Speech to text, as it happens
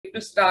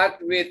going to start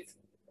with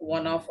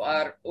one of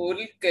our old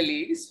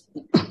colleagues.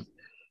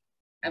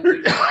 I'm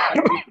going to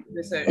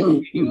start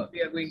with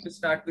we are going to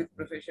start with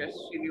Professor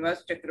V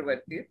S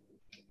Chakravarthy.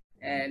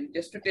 And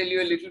just to tell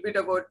you a little bit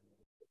about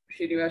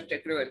V S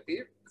Chakravarthy,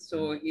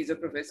 so he's a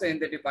professor in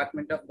the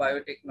Department of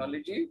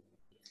Biotechnology.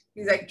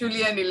 He's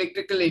actually an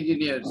electrical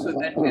engineer, so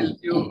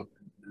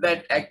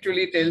that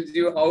actually tells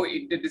you how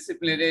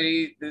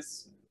interdisciplinary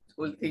this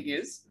whole thing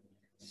is.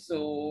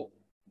 So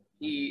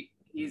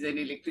he's an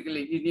electrical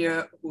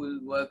engineer who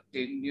worked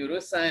in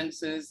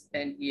neurosciences,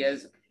 and he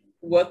has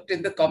worked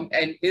in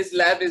and his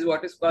lab is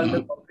what is called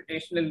the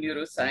computational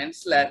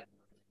neuroscience lab,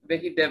 where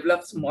he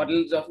develops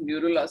models of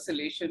neural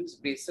oscillations,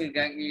 basal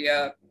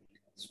ganglia,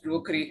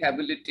 stroke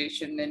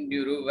rehabilitation, and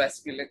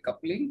neurovascular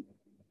coupling.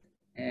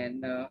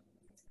 And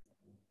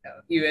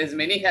he wears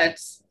many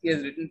hats. He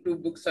has written 2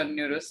 books on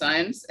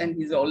neuroscience, and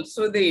he's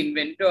also the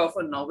inventor of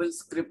a novel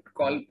script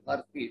called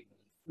Bharti,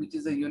 which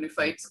is a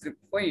unified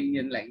script for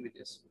Indian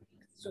languages.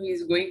 So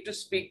he's going to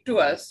speak to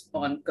us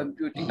on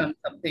computing, on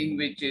something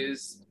which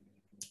is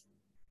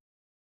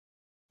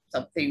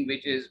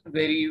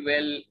very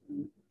well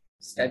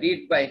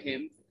studied by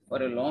him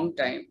for a long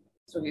time.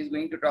 So he's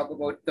going to talk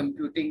about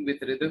computing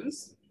with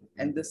rhythms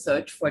and the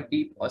search for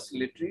deep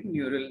oscillatory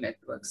neural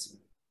networks.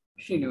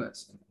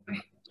 Srinivas.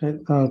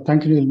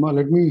 Thank you, Nilma.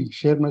 Let me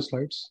share my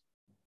slides.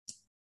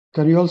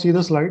 Can you all see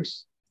the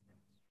slides?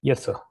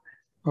 Yes, sir.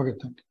 Okay,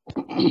 thank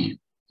you.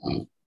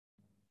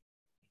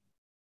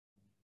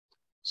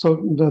 So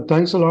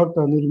thanks a lot,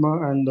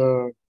 Nilma, and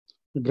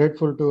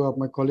grateful to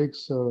my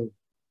colleagues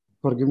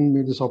for giving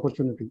me this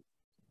opportunity.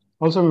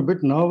 Also, I'm a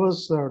bit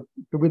nervous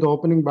to be the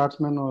opening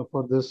batsman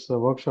for this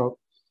workshop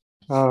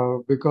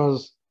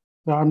because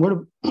I'm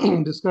going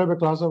to describe a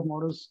class of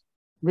models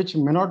which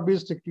may not be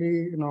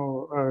strictly,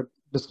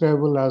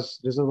 describable as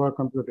reservoir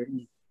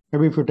computing.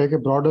 Maybe if you take a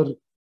broader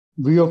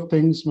view of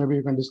things, maybe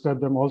you can describe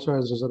them also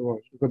as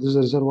reservoirs, because this is a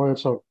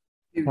reservoirs of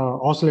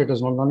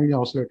oscillators, not only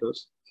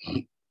oscillators.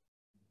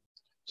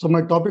 So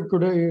my topic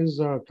today is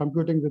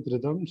computing with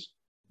rhythms,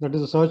 that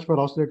is a search for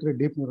oscillatory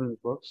deep neural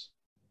networks.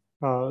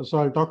 So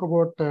I'll talk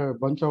about a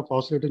bunch of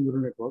oscillating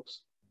neural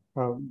networks,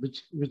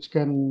 which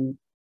can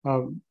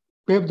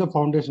pave the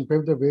foundation,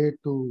 pave the way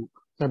to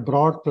a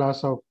broad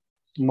class of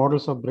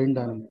models of brain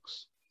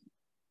dynamics.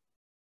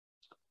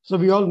 So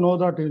we all know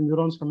that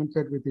neurons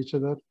communicate with each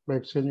other by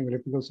exchanging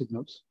electrical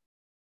signals,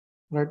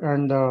 right?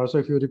 And so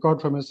if you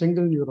record from a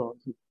single neuron,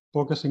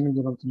 poke a single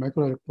neuron with a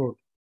microelectrode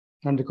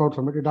and record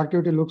from it, its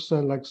activity looks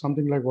like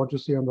something like what you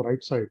see on the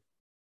right side.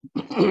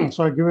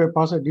 So I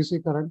pass a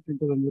DC current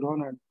into the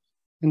neuron, and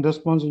in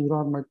response, the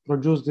neuron might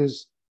produce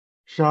these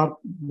sharp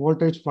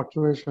voltage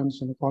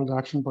fluctuations called the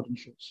action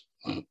potentials.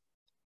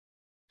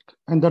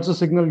 And that's a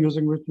signal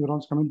using which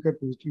neurons communicate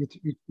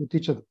with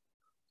each other.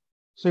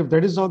 So if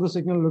that is how the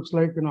signal looks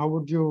like, how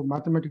would you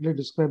mathematically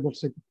describe that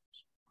signal?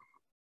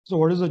 So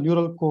what is a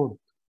neural code?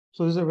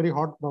 So this is a very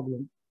hot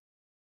problem.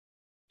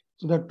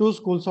 So there are 2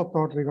 schools of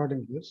thought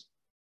regarding this.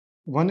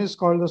 One is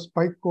called the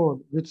spike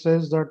code, which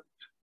says that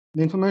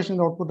the information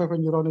output of a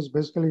neuron is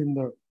basically in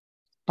the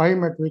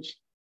time at which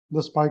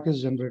the spike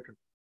is generated.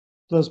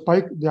 So the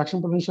spike, the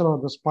action potential or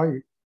the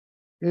spike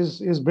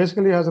is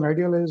basically has an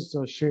idealized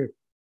shape.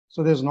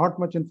 So there's not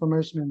much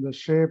information in the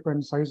shape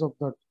and size of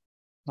that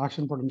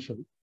action potential.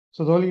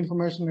 So the only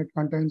information it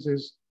contains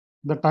is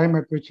the time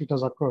at which it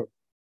has occurred.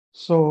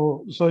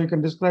 So you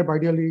can describe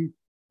ideally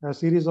a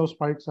series of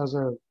spikes as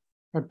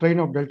a train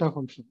of delta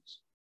functions.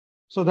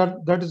 So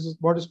that is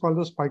what is called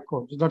the spike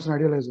code. So that's an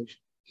idealization.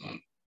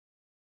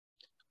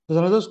 There's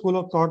another school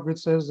of thought which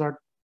says that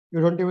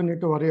you don't even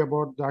need to worry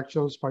about the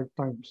actual spike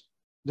times.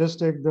 Just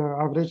take the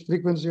average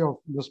frequency of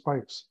the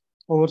spikes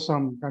over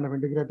some kind of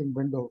integrating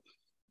window,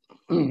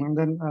 and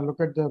then look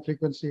at the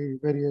frequency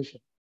variation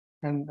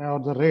or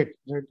the rate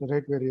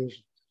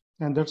variation,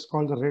 and that's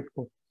called the rate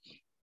code.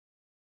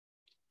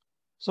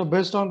 So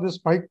based on the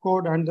spike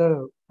code and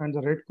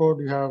the rate code,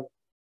 you have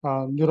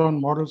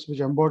neuron models which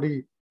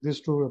embody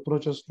these 2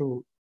 approaches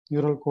to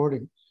neural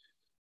coding,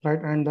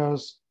 right? And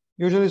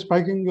usually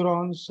spiking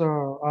neurons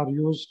are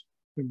used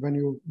when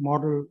you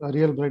model a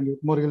real brain,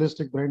 more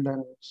realistic brain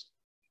dynamics.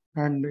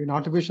 And in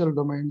artificial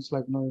domains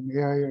like in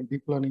AI and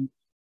deep learning,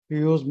 we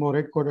use more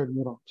rate-coded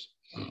neurons.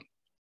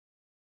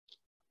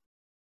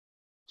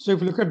 So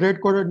if you look at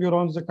rate-coded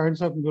neurons, the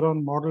kinds of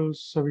neuron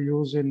models we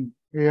use in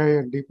AI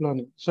and deep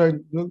learning. So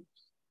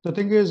the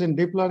thing is, in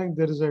deep learning,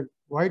 there is a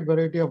wide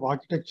variety of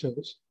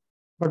architectures,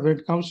 but when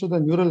it comes to the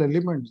neural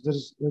elements,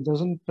 there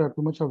doesn't too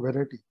much of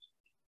variety,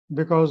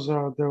 because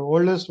the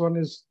oldest one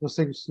is the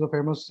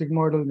famous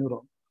sigmoidal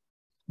neuron,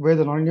 where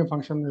the nonlinear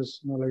function is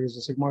is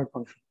a sigmoid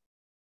function.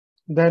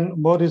 Then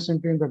more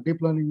recently in the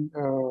deep learning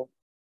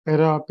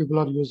era, people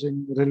are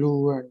using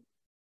ReLU and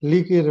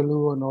leaky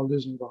ReLU and all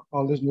these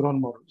neuron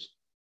models.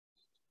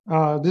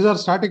 These are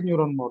static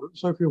neuron models.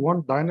 So if you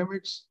want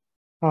dynamics,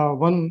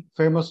 one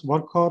famous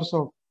workhorse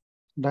of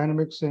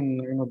dynamics in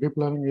deep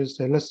learning is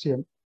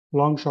LSTM,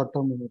 long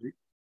short-term memory.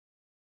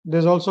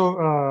 There's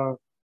also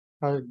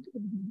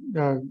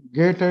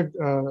gated,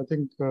 I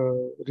think,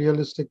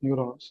 realistic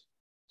neurons.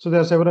 So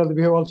there are several.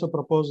 We have also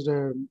proposed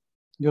a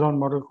neuron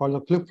model called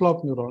the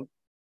flip-flop neuron,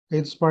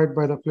 inspired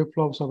by the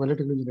flip-flops of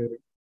electrical engineering.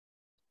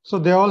 So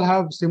they all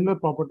have similar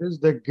properties.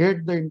 They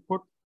gate the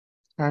input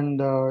and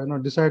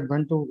decide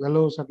when to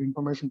allow certain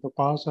information to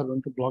pass or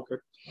when to block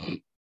it.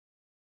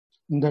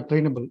 And they're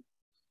trainable.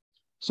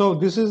 So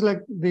this is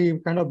like the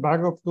kind of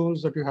bag of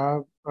tools that you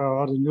have,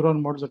 or the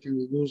neuron models that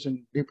you use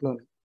in deep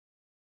learning.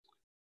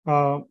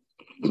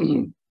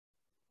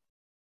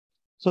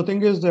 So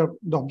thing is, the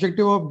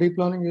objective of deep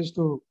learning is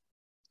to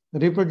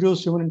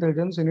reproduce human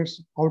intelligence in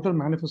its outer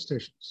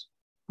manifestations.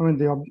 I mean,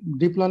 the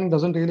deep learning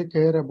doesn't really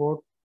care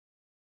about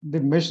the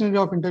machinery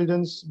of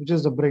intelligence, which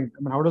is the brain.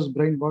 I mean, how does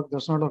brain work?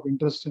 That's not of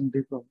interest in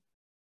deep learning.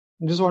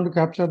 You just want to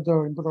capture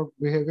the input of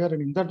behavior,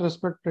 and in that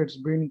respect, it's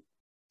been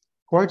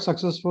quite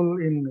successful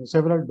in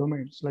several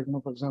domains, like,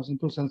 for example,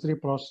 simple sensory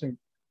processing,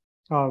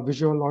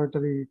 visual,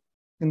 auditory.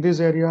 In these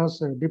areas,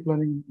 deep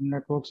learning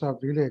networks have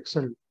really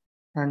excelled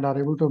and are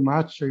able to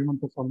match human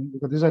performance,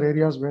 because these are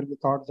areas where we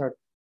thought that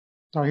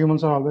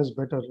humans are always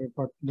better,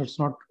 but that's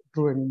not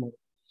true anymore.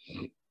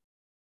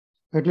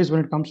 At least when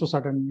it comes to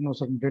certain,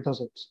 certain data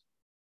sets.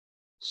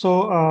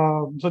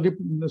 So,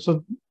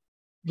 so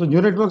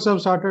neural networks have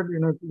started,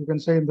 you can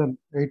say in the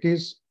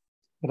 80s,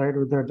 right,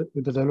 with the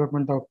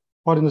development of,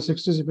 or in the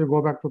 60s, if you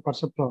go back to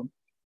perceptron.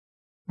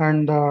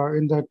 And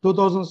in the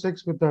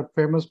 2006, with the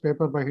famous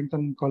paper by Hinton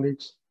and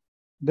colleagues,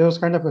 there was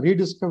kind of a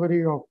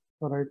rediscovery of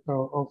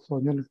neural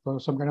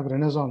networks, some kind of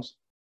renaissance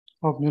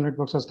of neural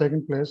networks has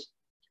taken place.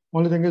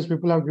 Only thing is,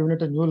 people have given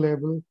it a new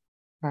label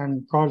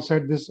and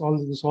said this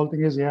whole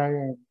thing is AI,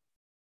 and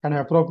kind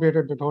of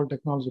appropriated that whole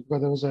technology,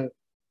 because there was a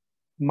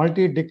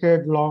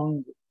multi-decade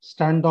long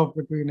standoff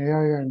between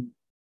AI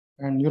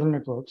and neural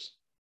networks.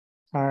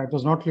 It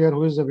was not clear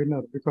who is the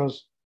winner,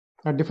 because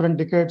at different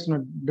decades,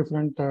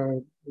 different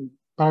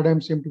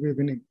paradigms seem to be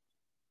winning.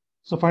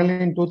 So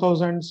finally, in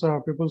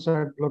 2000s, people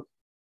said, look,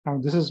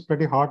 this is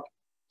pretty hot,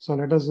 so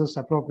let us just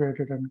appropriate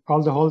it and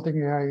call the whole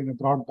thing AI in a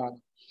broad banner.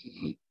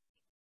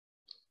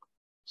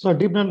 So a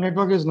deep neural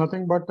network is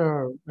nothing but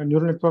a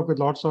neural network with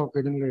lots of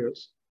hidden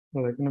layers. So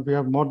like, if you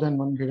have more than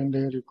one hidden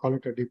layer, you call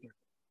it a deep network.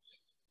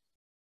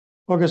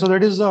 Okay, so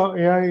that is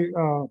AI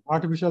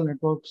artificial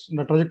networks,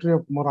 the trajectory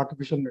of more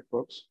artificial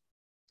networks.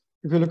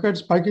 If you look at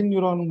spiking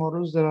neuron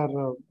models, there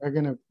are,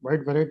 again, a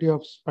wide variety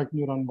of spiking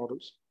neuron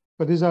models,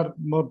 but these are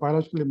more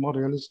biologically more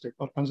realistic,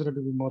 or considered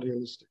to be more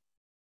realistic.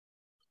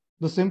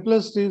 The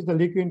simplest is the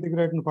leaky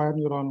integrate and fire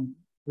neuron,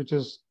 which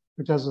has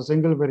a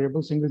single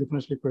variable, single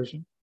differential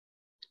equation,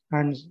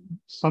 and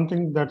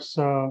something that's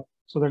so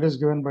that is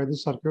given by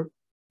this circuit.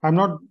 I'm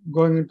not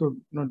going into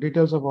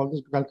details of all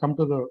this, because I'll come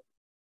to the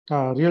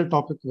real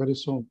topic very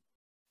soon.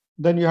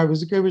 Then you have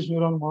Izikevich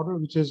neuron model,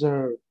 which is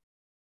a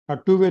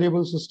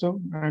two-variable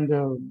system, and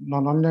the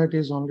nonlinearity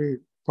is only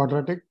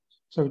quadratic,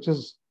 so which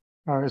is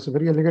it's a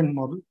very elegant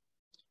model.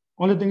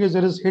 Only thing is,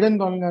 there is hidden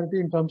nonlinearity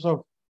in terms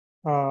of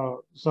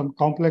some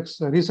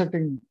complex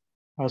resetting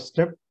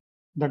step.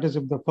 That is,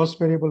 if the first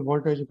variable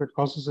voltage, if it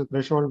crosses a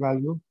threshold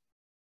value,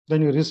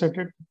 then you reset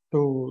it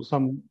to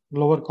some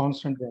lower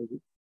constant value.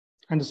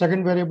 And the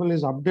second variable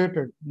is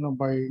updated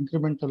by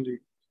incrementally,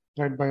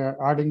 right, by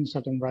adding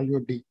certain value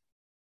D.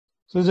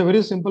 So it's a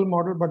very simple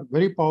model, but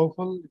very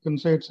powerful. You can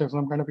say it's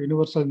some kind of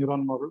universal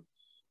neuron model.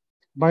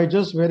 By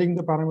just varying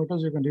the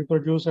parameters, you can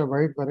reproduce a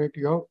wide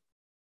variety of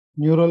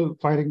neural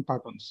firing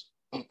patterns.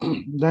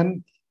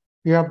 Then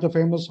you have the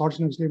famous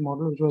Hodgkin-Huxley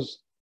model, which was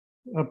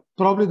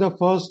probably the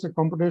first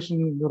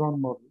computational neuron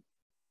model,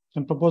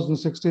 and proposed in the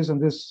 60s.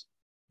 And this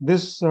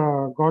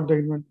got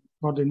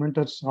the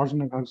inventors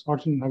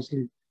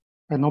Hodgkin-Huxley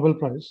a Nobel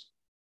Prize.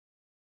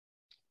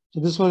 So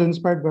this was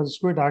inspired by the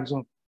squid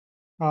axon.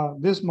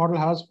 This model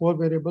has 4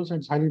 variables and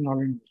it's highly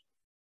nonlinear.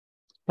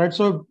 Right,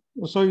 so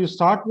you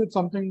start with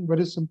something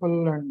very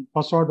simple and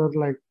first order,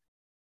 like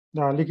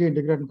the leaky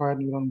integrate and fire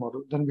neuron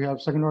model. Then we have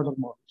second order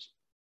models.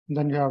 And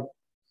then you have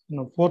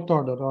fourth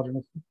order, or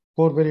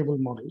 4 variable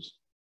models.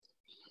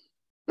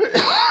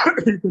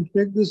 You can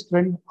take this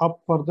trend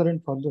up further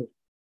and further,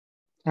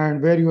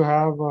 and where you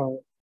have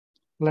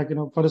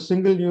for a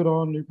single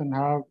neuron, you can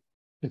have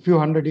a few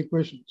hundred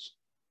equations,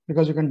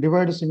 because you can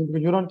divide a single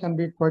neuron can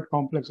be quite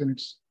complex in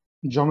its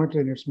geometry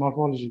and its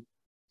morphology.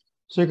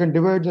 So you can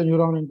divide the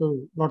neuron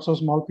into lots of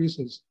small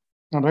pieces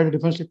and write a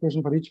differential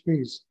equation for each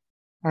piece.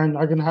 And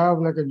I can have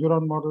like a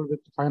neuron model with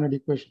 500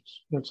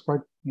 equations. That's quite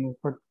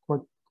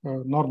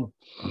normal.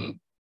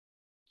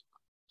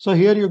 So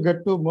here you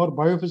get to more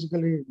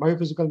biophysical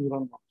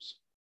neuron models.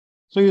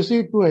 So you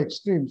see 2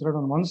 extremes, right?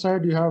 On one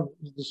side, you have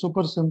the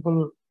super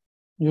simple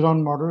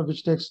neuron model,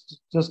 which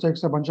just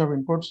takes a bunch of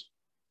inputs,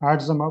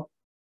 adds them up,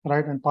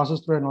 right, and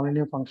passes through a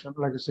nonlinear function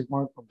like a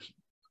sigmoid function,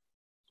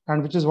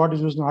 and which is what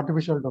is used in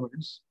artificial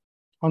domains.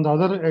 On the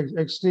other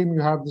extreme, you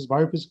have this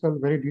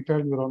biophysical, very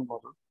detailed neuron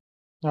model,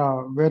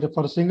 where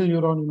for a single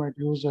neuron, you might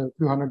use a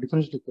few hundred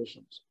differential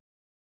equations,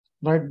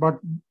 right? But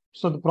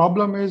so the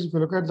problem is, if you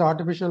look at the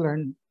artificial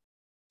end,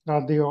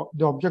 the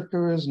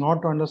objective is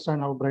not to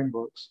understand how brain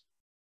works.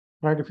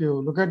 right? If you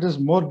look at this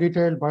more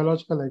detailed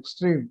biological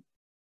extreme,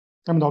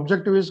 I mean, the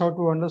objective is how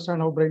to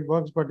understand how brain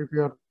works, but if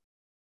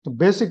the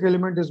basic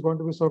element is going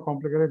to be so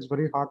complicated, it's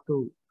very hard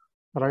to,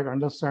 right,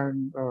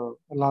 understand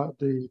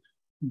the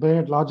brain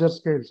at larger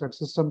scales, at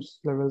systems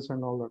levels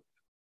and all that.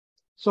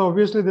 So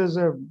obviously there's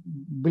a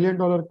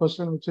billion-dollar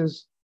question, which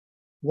is,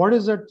 what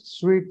is that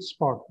sweet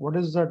spot? What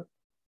is that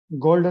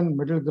golden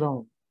middle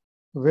ground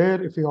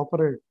where if you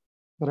operate,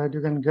 right,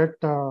 you can get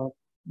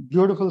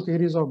beautiful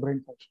theories of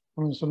brain function?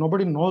 I mean, so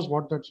nobody knows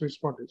what that sweet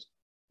spot is.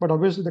 But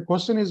obviously the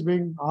question is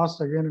being asked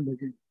again and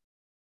again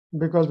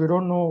because we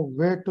don't know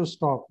where to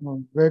stop,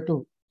 where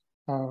to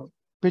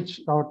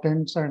pitch our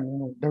tents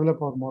and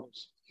develop our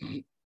models.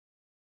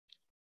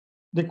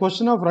 The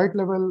question of right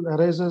level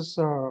arises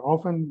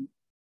often,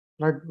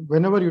 right,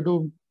 whenever you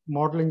do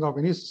modeling of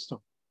any system.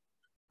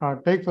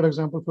 Take, for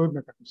example, fluid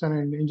mechanics.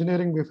 And in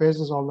engineering, we face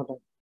this all the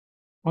time.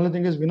 Only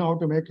thing is we know how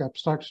to make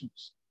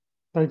abstractions.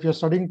 But if you're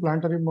studying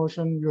planetary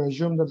motion, you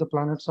assume that the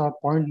planets are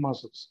point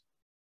masses,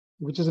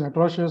 which is an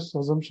atrocious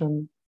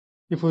assumption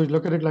if we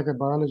look at it like a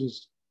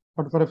biologist.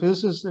 But for a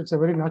physicist, it's a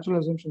very natural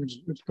assumption.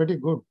 It's pretty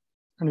good.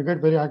 And you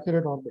get very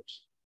accurate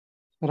orbits,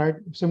 right?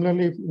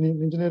 Similarly,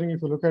 in engineering,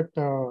 if you look at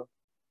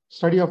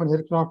study of an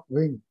aircraft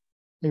wing,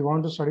 you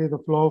want to study the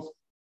flow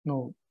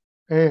of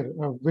air,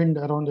 wind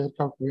around the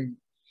aircraft wing.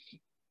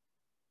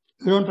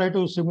 You don't try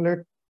to simulate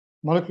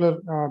molecular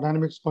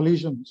dynamics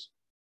collisions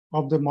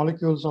of the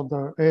molecules of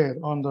the air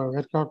on the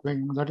aircraft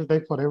wing. That will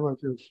take forever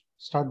if you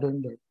start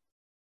doing that.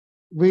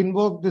 We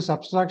invoke this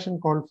abstraction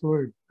called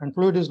fluid, and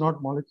fluid is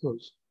not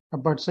molecules.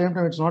 But at the same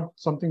time, it's not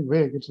something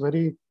vague. It's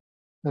very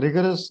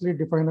rigorously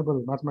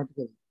definable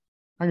mathematically.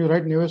 And you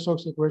write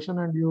Navier-Stokes equation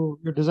and you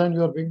design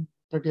your wing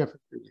pretty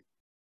effectively.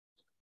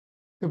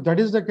 If that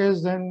is the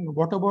case, then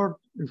what about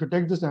if you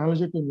take this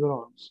analogy to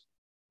neurons?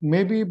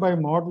 Maybe by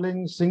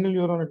modeling single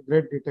neuron at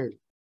great detail,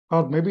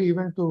 or maybe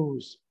even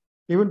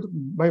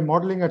by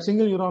modeling at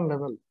single neuron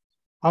level,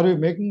 are we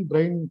making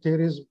brain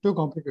theories too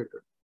complicated?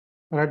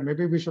 Right?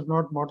 Maybe we should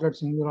not model at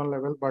single neuron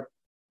level, but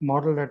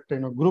model at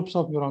groups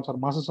of neurons or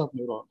masses of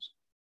neurons,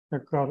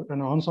 like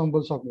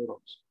ensembles of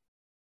neurons.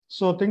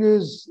 So thing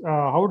is,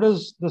 how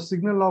does the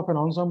signal of an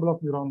ensemble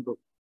of neurons look?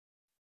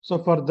 So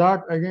for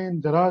that,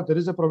 again, there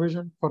is a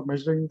provision for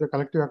measuring the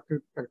collective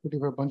activity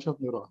of a bunch of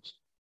neurons.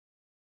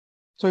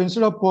 So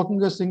instead of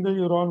poking a single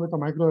neuron with a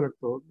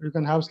microelectrode, you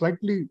can have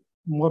slightly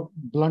more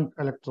blunt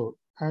electrode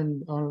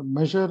and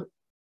measure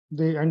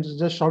and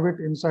just shove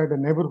it inside a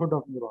neighborhood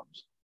of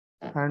neurons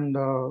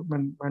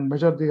and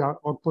measure the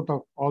output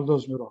of all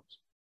those neurons.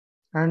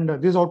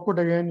 And this output,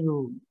 again,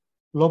 you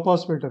low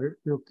pass filter it,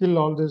 you kill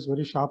all these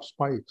very sharp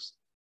spikes,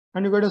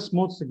 and you get a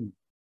smooth signal,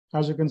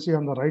 as you can see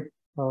on the right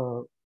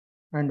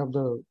end of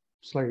the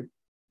slide.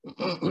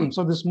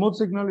 So the smooth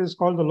signal is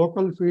called the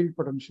local field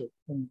potential,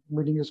 and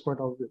meaning is quite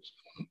obvious.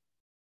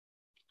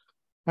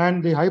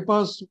 And the high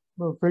pass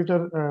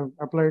filter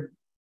applied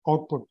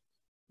output,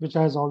 which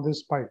has all these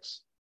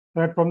spikes.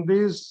 Right, from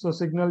this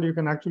signal, you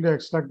can actually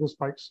extract the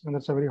spikes, and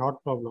that's a very hard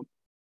problem.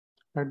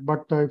 Right,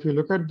 but if you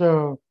look at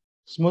the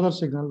smoother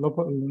signal,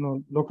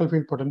 local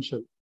field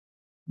potential,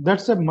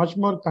 that's a much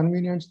more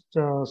convenient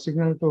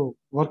signal to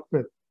work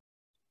with.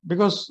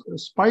 Because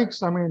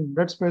spikes, I mean,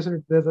 let's face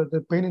it, there's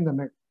a pain in the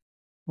neck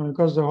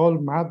because the whole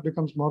math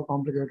becomes more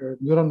complicated.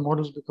 Neuron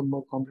models become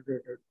more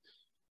complicated.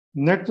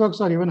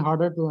 Networks are even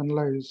harder to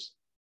analyze,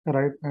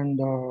 right? And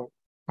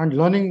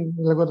learning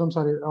algorithms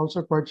are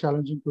also quite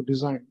challenging to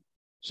design.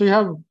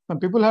 So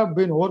people have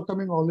been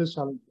overcoming all these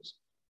challenges.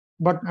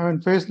 But I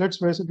mean, let's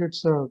face it,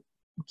 it's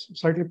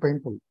slightly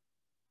painful.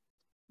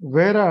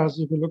 Whereas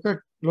if you look at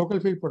local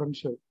field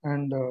potential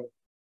and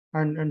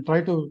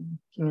try to,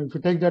 if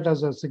you take that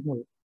as a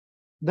signal,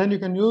 then you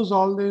can use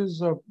all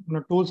these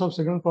tools of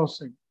signal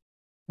processing,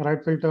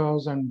 right?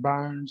 Filters and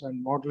bands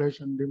and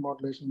modulation,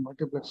 demodulation,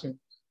 multiplexing.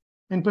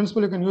 In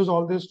principle, you can use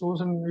all these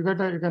tools, and you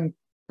can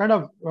kind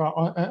of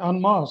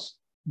en masse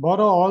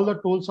borrow all the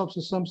tools of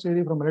systems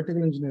theory from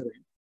electrical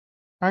engineering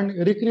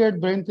and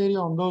recreate brain theory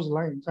on those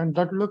lines, and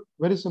that look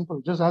very simple,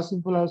 just as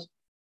simple as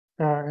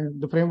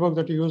the framework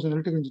that you use in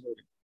electrical engineering.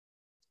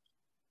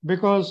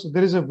 Because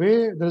there is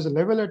a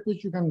level at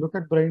which you can look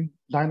at brain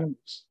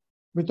dynamics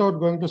without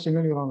going to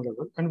single neuron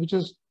level, and which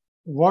is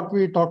what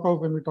we talk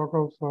of when we talk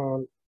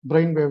of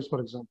brain waves, for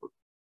example.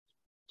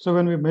 So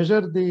when we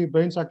measure the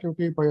brain's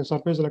activity by a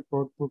surface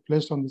electrode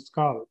placed on the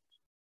skull,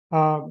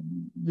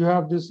 you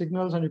have these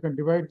signals, and you can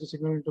divide the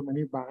signal into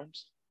many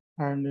bands,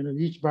 and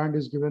each band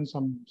is given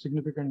some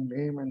significant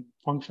name and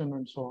function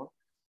and so on.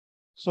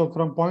 So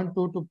from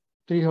 0.2 to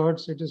 3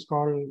 hertz, it is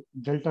called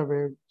delta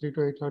wave. 3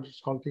 to 8 hertz,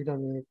 it's called theta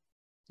wave.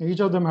 Each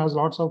of them has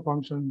lots of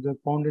functions. They're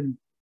found in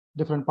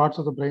different parts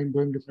of the brain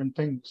doing different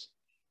things,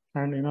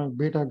 and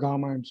beta,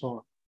 gamma, and so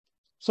on.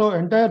 So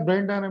entire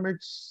brain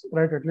dynamics,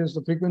 right, at least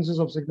the frequencies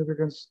of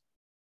significance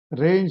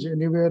range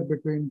anywhere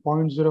between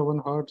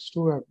 0.01 hertz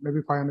to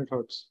maybe 500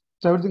 hertz.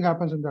 So everything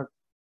happens in that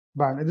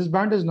band. And this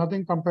band is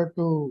nothing compared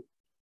to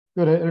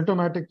your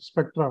electromagnetic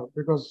spectra,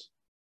 because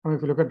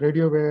if you look at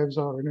radio waves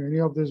or any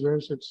of these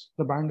waves,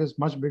 the band is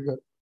much bigger.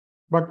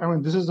 But I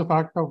mean, this is the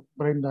fact of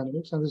brain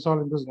dynamics, and this is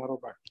all in this narrow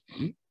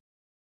band.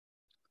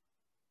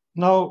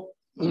 Now,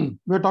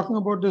 we're talking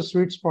about the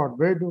sweet spot,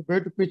 where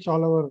to pitch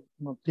all our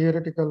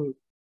theoretical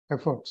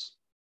efforts.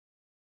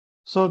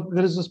 So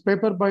there is this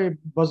paper by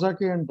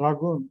Bazaki and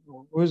Dragoon,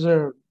 who is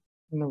a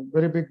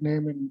very big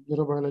name in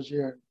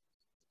neurobiology, and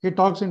he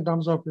talks in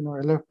terms of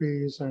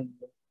LFPs and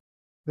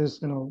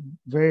this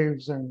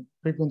waves and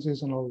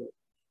frequencies and all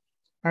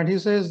that. And he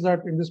says that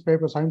in this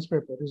paper, science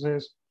paper, he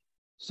says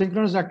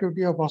synchronous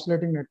activity of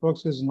oscillating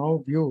networks is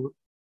now viewed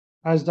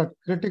as the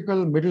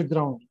critical middle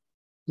ground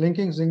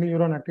linking single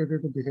neuron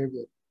activity to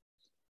behavior.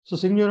 So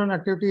single neuron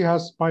activity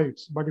has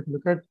spikes, but if you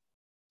look at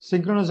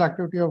synchronous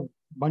activity of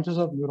bunches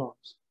of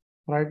neurons,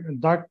 right,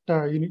 that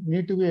you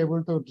need to be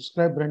able to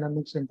describe brain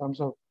dynamics in terms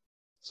of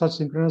such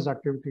synchronous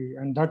activity,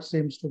 and that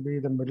seems to be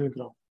the middle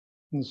ground.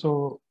 And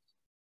so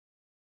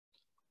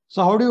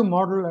how do you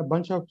model a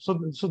bunch of,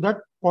 so that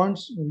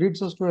points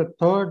leads us to a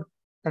third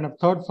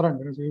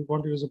front, if you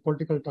want to use a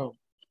political term.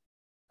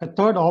 A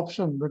third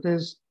option, that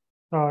is,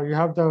 you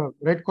have the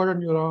red-coded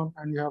neuron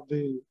and you have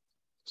the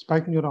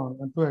spike neuron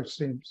and two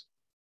extremes.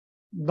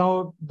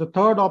 Now, the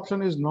third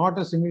option is not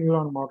a single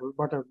neuron model,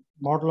 but a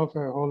model of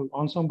a whole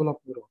ensemble of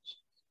neurons.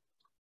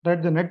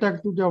 Right, the net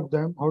activity of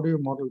them, how do you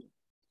model them?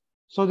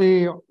 So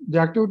the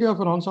activity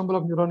of an ensemble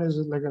of neuron is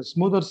like a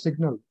smoother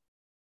signal.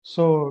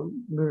 So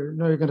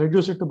you can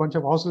reduce it to a bunch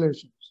of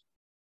oscillations.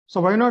 So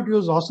why not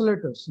use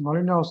oscillators,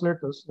 nonlinear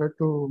oscillators, right,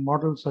 to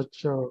model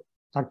such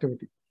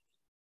activity?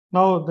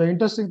 Now, the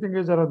interesting thing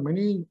is there are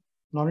many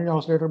nonlinear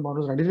oscillator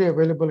models readily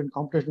available in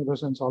computational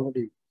neuroscience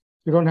already.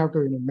 You don't have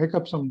to make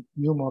up some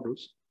new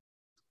models.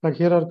 Like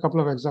here are a couple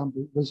of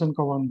examples: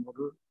 Wilson-Cowan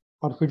model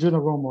or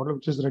Fujinova model,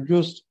 which is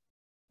reduced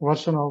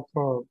version of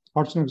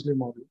Hodgson-Huxley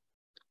model.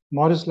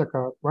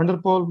 Morris-Leclerc. Van der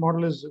Pol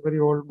model is a very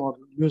old model,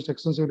 used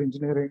extensively in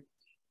engineering,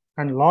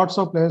 and lots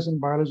of players in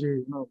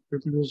biology,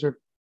 people use it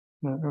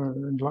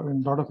in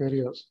a lot of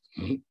areas.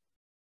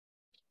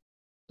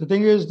 The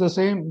thing is the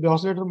same, the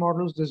oscillator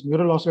models, these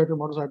neural oscillator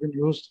models have been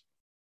used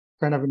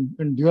kind of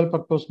in dual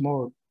purpose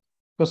mode.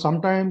 Because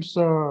sometimes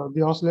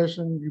the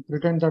oscillation, you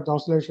pretend that the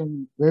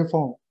oscillation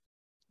waveform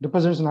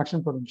represents an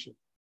action potential.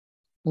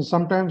 And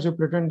sometimes you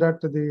pretend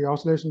that the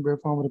oscillation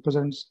waveform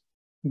represents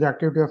the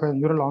activity of a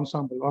neural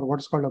ensemble, or what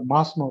is called a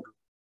mass model.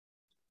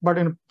 But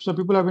so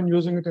people have been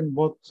using it in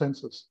both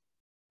senses.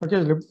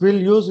 Okay,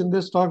 we'll use in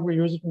this talk, we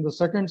use it in the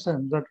second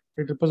sense, that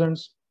it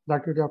represents the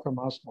activity of a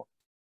mass model.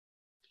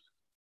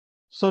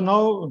 So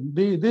now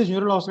these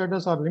neural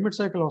oscillators are limit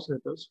cycle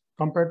oscillators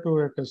compared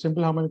to a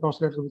simple harmonic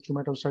oscillator, which you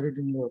might have studied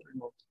in your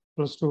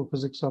 +2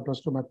 physics or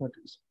 +2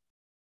 mathematics.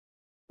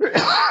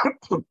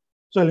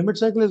 So a limit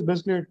cycle is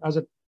basically as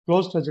a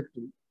closed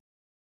trajectory.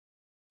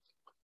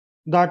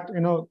 That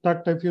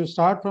that if you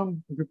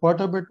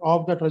perturb it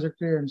off the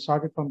trajectory and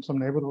start it from some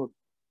neighborhood,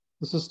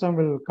 the system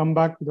will come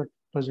back to that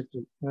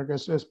trajectory,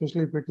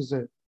 especially if it is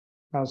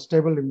a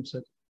stable limit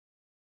cycle.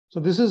 So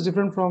this is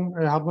different from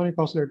a harmonic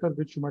oscillator,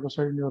 which you might have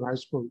studied in your high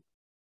school,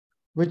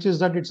 which is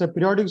that it's a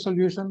periodic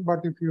solution, but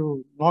if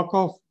you knock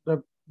off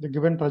the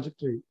given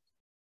trajectory,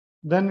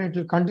 then it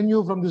will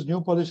continue from this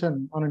new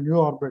position on a new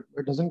orbit.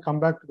 It doesn't come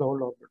back to the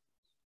old orbit.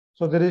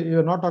 So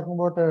you're not talking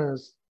about a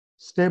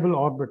stable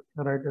orbit,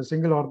 right? A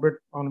single orbit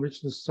on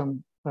which the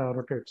system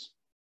rotates.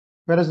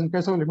 Whereas in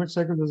case of a limit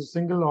cycle, there's a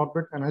single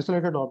orbit, an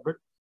isolated orbit,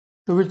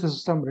 to which the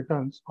system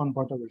returns on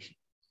perturbation.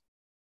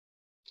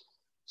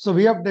 So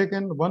we have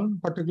taken one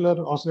particular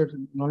oscillator,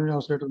 nonlinear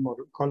oscillator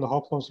model called the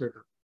Hopf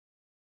oscillator,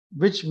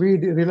 which we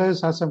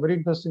realize has some very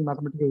interesting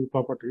mathematical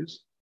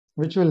properties,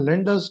 which will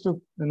lend us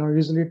to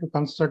easily to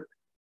construct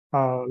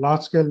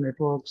large-scale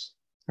networks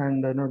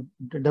and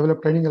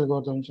develop training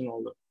algorithms and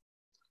all that.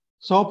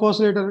 So Hopf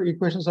oscillator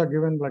equations are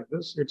given like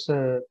this.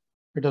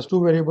 It has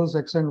two variables,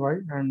 x and y,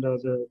 and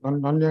the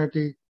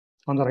nonlinearity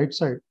on the right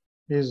side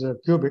is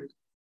cubic.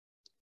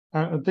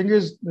 The thing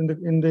is,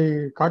 in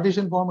the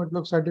Cartesian form, it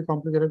looks slightly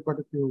complicated, but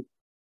if you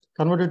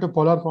convert it to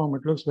polar form,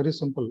 it looks very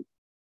simple.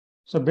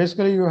 So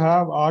basically, you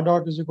have r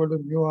dot is equal to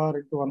mu r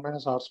into 1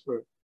 minus r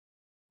squared.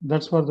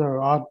 That's for the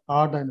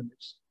r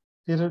dynamics.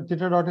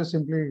 Theta dot is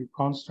simply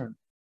constant.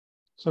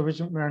 So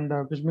which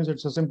means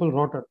it's a simple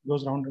rotor, it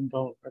goes round and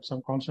round at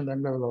some constant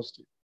angular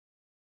velocity.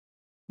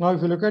 Now,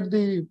 if you look at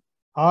the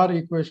r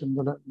equation,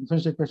 the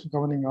differential equation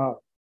governing r,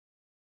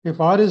 if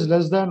r is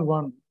less than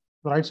 1,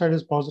 the right side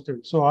is positive,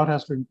 so r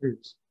has to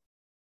increase.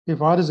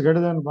 If r is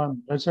greater than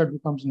 1, right side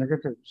becomes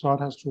negative, so r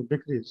has to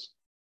decrease.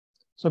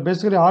 So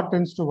basically, r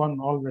tends to 1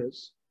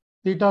 always.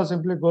 Theta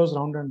simply goes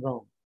round and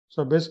round.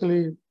 So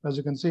basically, as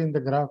you can see in the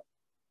graph,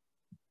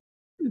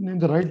 in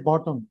the right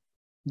bottom,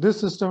 this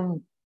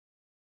system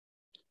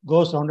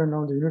goes round and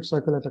round the unit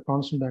circle at a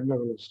constant angular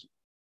velocity.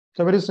 It's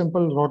a very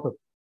simple rotor.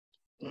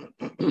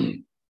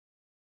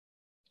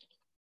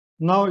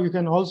 Now you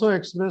can also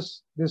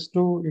express these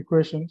two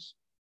equations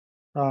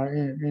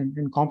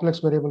in complex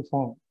variable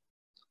form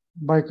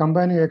by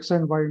combining x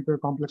and y into a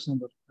complex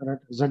number, right?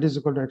 Z is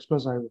equal to x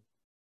plus iy.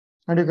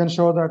 And you can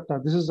show that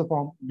this is the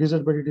form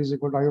dz by dt is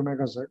equal to I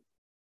omega z.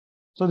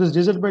 So this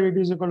dz by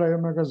dt is equal to I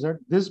omega z.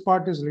 This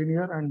part is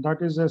linear, and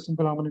that is a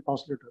simple harmonic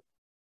oscillator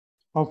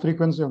of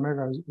frequency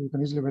omega. You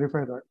can easily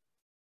verify that.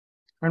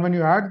 And when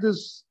you add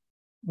this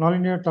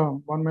nonlinear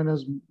term, 1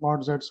 minus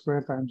mod z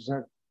square times z,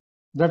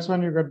 that's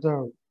when you get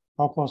the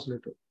Hopf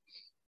oscillator.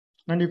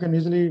 And you can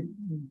easily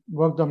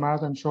work the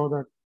math and show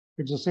that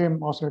it's the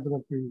same oscillator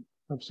that we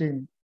have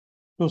seen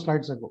 2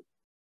 slides ago.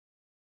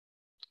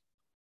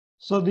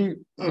 So the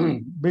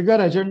bigger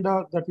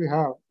agenda that we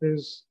have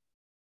is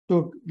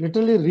to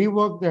literally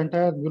rework the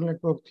entire neural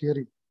network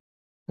theory,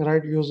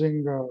 right,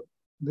 using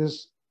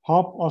this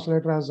Hopf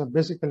oscillator as a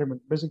basic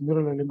element, basic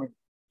neural element,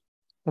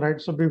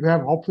 right? So we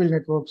have Hopfield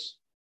networks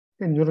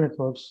in neural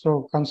networks.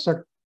 So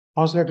construct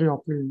oscillatory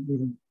Hopfield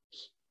neural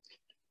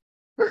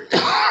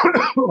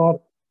networks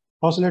or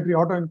oscillatory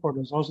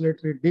autoencoders,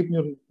 oscillatory deep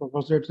neural network,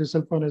 oscillatory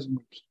self-organizing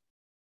maps.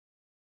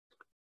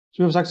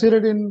 So we've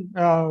succeeded in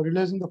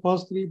realizing the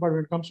first 3, but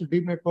when it comes to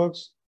deep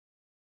networks,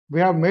 we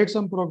have made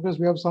some progress.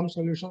 We have some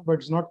solutions, but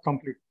it's not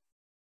complete.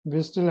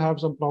 We still have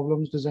some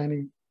problems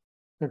designing,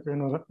 like,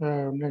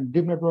 a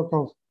deep network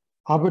of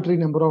arbitrary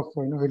number of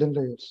hidden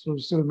layers. So we're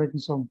still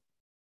making some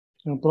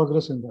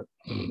progress in that.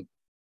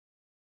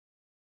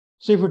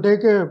 So if you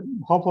take a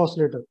Hopf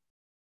oscillator,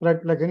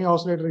 right, like any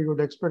oscillator, you would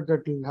expect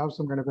that it will have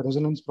some kind of a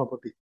resonance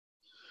property.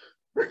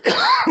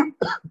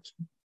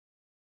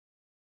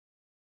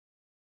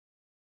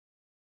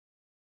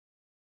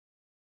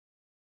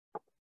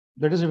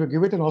 That is, if you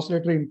give it an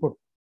oscillatory input,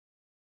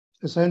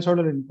 a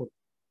sinusoidal input,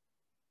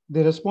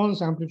 the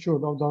response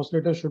amplitude of the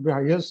oscillator should be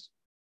highest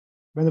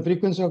when the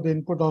frequency of the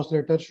input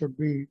oscillator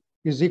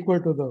is equal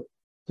to the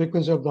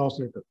frequency of the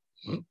oscillator.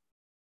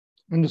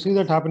 And you see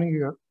that happening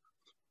here.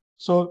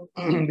 So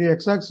the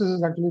x-axis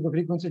is actually the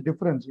frequency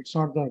difference. It's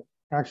not the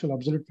actual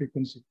absolute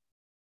frequency.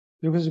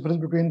 Frequency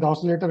difference between the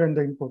oscillator and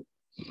the input.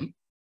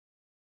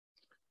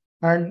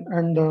 And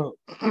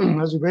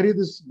as you vary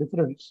this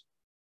difference,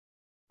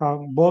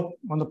 both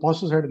on the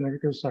positive side and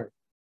negative side,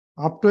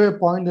 up to a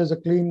point, there's a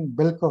clean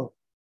bell curve,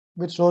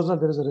 which shows that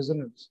there is a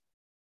resonance.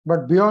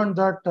 But beyond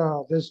that,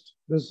 the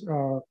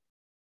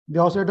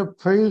oscillator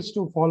fails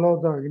to follow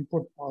the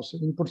input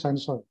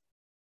sinusoid,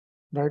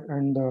 right?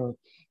 And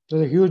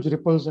there's a huge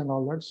ripples and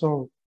all that.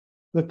 So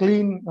the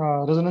clean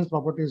resonance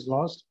property is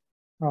lost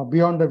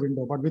beyond the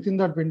window, but within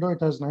that window,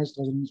 it has nice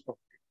resonance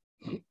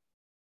property.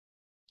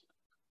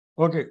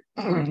 Okay,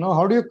 now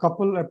how do you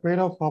couple a pair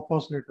of Hopf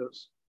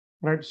oscillators,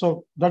 right?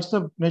 So that's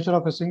the nature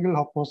of a single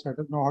Hopf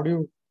oscillator. Now, how do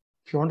you,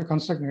 if you want to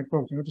construct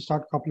networks, you have to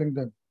start coupling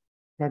them,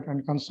 right,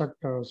 and construct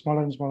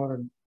smaller and smaller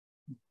and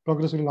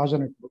progressively larger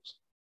networks.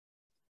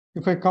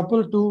 If I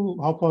couple 2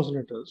 Hopf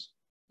oscillators,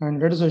 and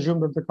let us assume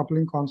that the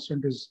coupling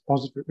constant is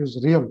positive,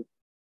 is real,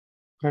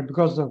 right?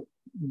 Because the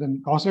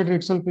oscillator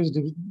itself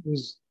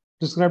is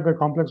described by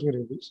complex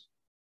variables.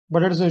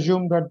 But let us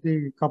assume that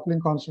the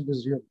coupling constant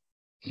is real.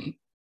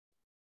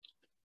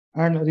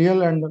 And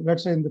real, and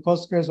let's say in the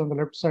first case on the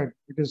left side,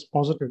 it is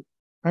positive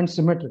and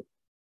symmetric.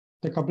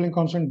 The coupling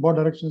constant both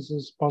directions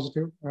is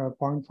positive,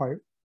 0.5.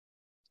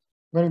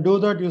 When you do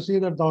that, you see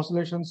that the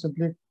oscillations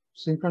simply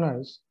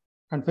synchronize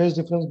and phase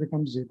difference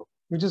becomes 0,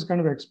 which is kind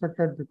of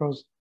expected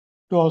because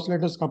 2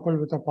 oscillators coupled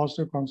with a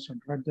positive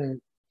constant, right? They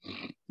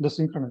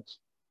synchronize.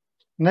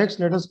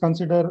 Next, let us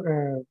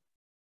consider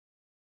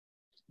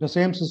the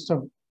same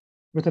system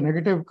with a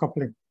negative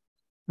coupling,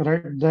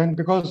 right? Then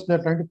because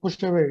they're trying to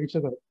push away each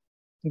other,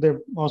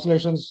 the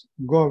oscillations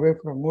move away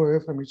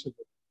from each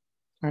other.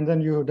 And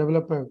then you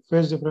develop a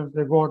phase difference,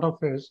 they go out of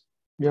phase,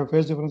 you have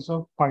phase difference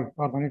of pi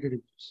or 180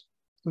 degrees.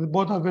 So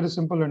both are very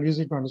simple and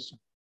easy to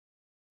understand.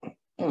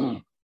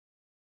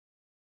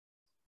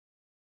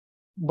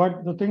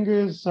 But the thing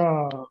is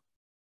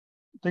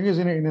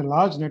in a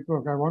large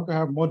network, I want to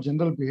have more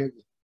general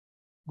behavior.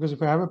 Because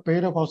if I have a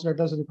pair of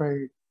oscillators,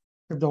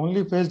 if the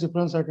only phase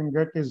difference I can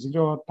get is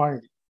 0 or pi,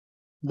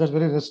 that's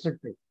very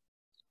restrictive.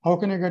 How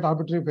can I get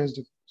arbitrary phase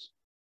difference?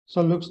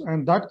 So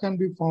and that can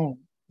be found,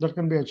 that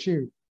can be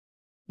achieved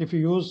if you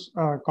use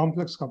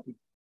complex coupling.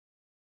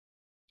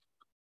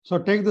 So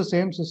take the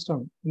same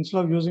system,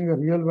 instead of using a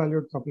real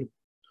valued coupling,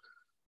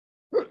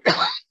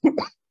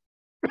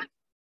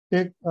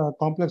 take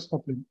complex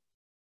coupling,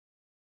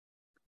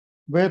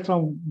 where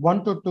from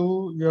 1 to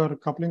 2, your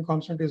coupling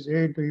constant is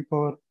a into e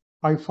power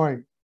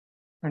I5,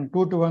 and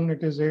 2 to 1,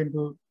 it is a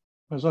into,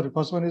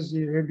 first one is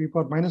a into e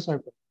power minus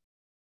I5.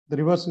 The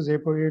reverse is a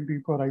into e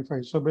power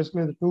I5. So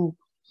basically, the 2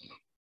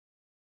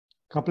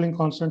 coupling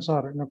constants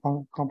are in a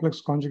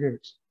complex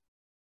conjugates.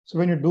 So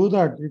when you do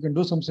that, you can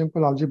do some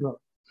simple algebra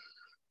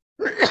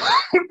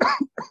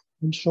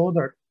and show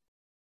that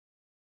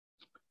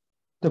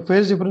the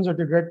phase difference that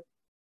you get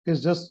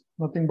is just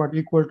nothing but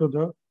equal to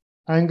the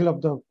angle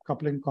of the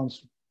coupling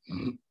constant.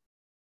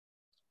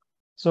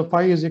 So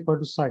phi is equal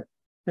to psi,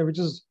 okay,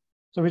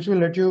 which will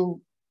let you,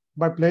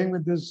 by playing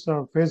with this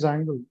phase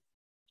angle,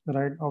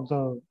 right, of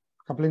the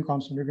coupling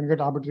constant, you can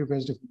get arbitrary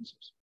phase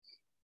differences.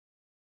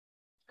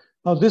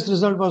 Now, this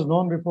result was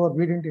known before.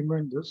 We didn't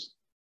invent this,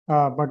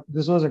 but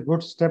this was a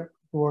good step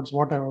towards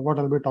what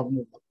I'll be talking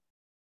about.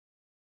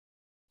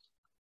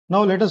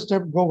 Now let us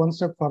go one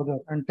step further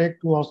and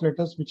take two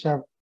oscillators which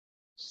have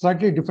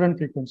slightly different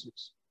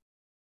frequencies.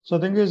 So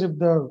the thing is, if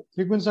the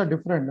frequencies are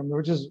different, I mean,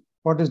 which is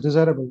what is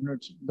desirable,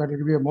 that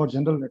will be a more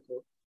general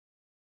network.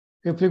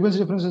 If frequency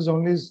difference is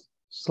only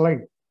slight,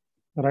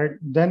 right,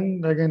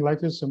 then again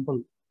life is simple.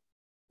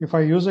 If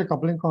I use a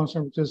coupling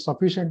constant which is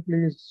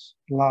sufficiently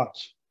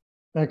large,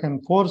 I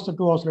can force the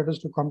two oscillators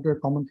to come to a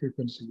common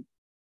frequency.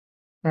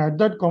 At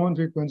that common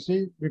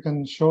frequency, we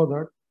can show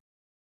that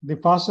the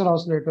faster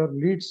oscillator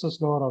leads the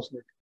slower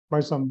oscillator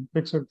by some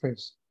fixed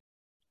phase.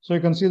 So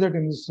you can see that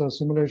in this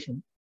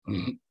simulation.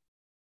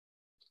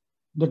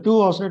 The two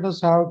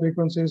oscillators have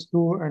frequencies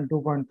 2 and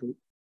 2.2.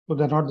 So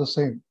they're not the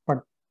same, but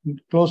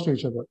close to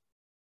each other.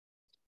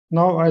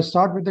 Now I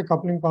start with a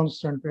coupling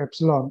constant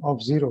epsilon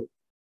of 0.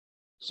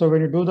 So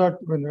when you do that,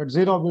 when at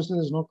 0, obviously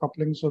there's no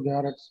coupling, so they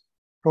are at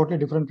totally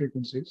different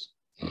frequencies.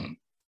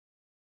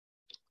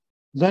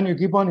 Then you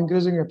keep on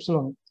increasing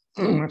epsilon.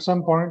 At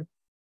some point,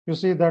 you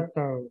see that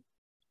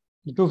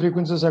the two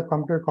frequencies have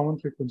come to a common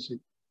frequency,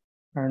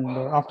 and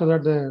after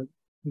that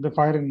they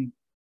fire in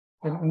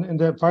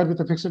the fire with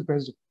a fixed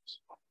phase difference.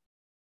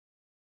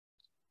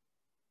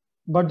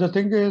 But the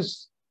thing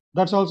is,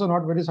 that's also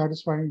not very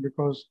satisfying,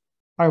 because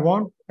I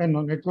want a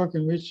network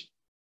in which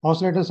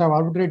oscillators have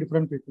arbitrary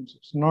different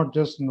frequencies, not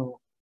just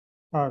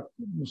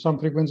some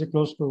frequency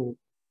close to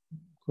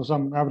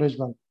some average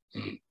value.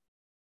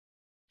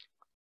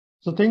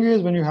 So the thing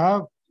is, when you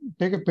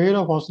take a pair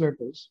of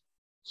oscillators,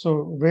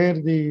 so where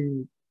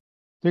the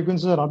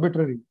frequencies are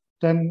arbitrary,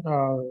 then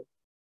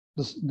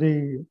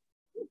the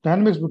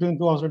dynamics between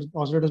two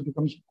oscillators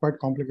becomes quite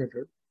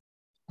complicated,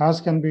 as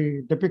can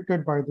be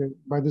depicted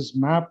by this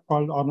map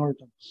called Arnold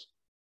terms.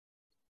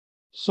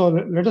 So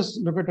let us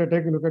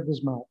take a look at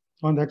this map.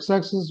 On the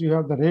x-axis, you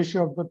have the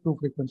ratio of the two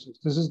frequencies.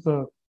 These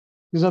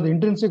are the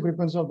intrinsic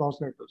frequencies of the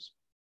oscillators.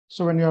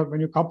 So when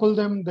you couple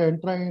them, they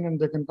enter in and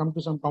they can come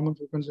to some common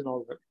frequency and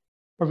all that.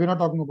 But we're not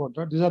talking about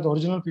that. These are the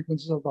original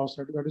frequencies of the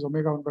oscillator, that is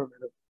omega 1 by omega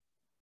 2.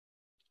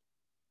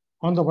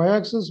 On the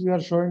y-axis, we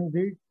are showing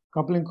the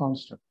coupling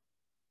constant.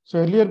 So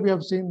earlier we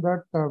have seen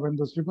that when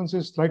the frequency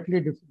is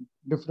slightly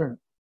different,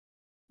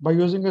 by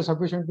using a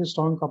sufficiently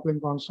strong coupling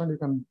constant, you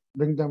can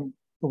bring them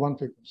to one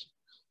frequency.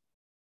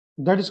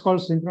 That is called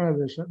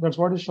synchronization. That's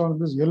what is shown in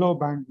this yellow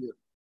band here.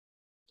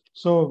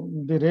 So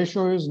the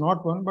ratio is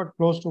not 1, but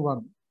close to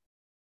 1.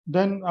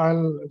 Then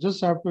I'll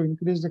just have to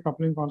increase the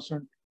coupling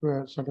constant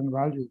to a certain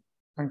value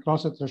and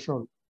cross a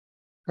threshold,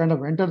 kind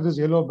of enter this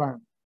yellow band,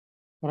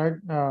 right?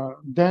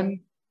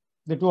 Then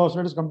the two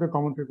oscillators come to a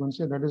common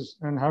frequency, that is,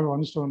 and have a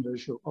 1:1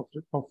 ratio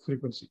of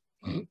frequency.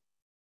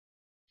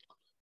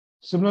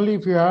 Similarly,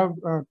 if you have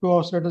two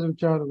oscillators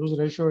whose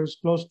ratio is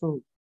close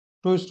to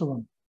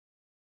 2:1,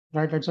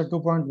 right? It's at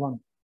 2.1.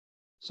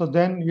 So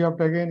then you have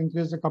to again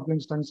increase the coupling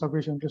strength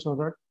sufficiently so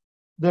that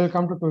they'll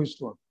come to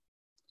 2:1.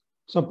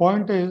 So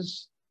point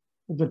is,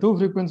 if the two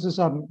frequencies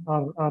don't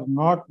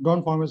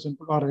form as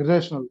input or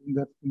irrational in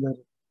their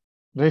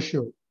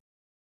ratio,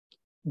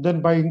 then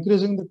by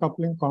increasing the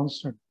coupling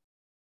constant,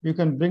 you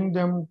can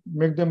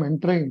make them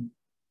entrain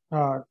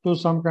to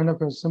some kind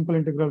of a simple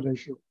integral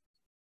ratio.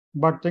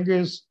 But thing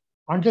is,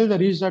 until they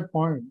reach that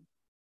point,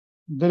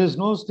 there is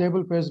no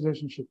stable phase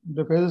relationship.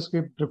 The phases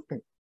keep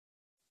drifting.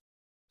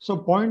 So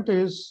point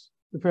is,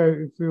 if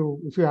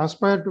you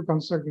aspire to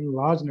construct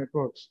large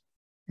networks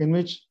in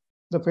which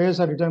the phases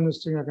are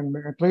deterministic, I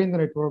can train the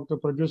network to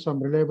produce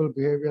some reliable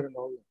behavior and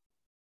all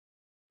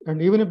that.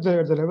 And even if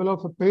at the level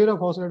of a pair of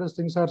oscillators,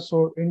 things are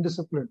so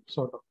indisciplined,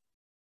 sort of,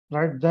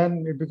 right?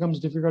 Then it becomes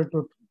difficult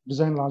to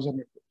design larger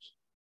networks.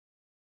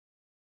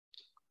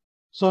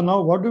 So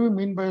now, what do we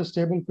mean by a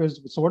stable phase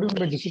difference? So what do we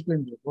mean by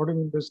discipline? What do we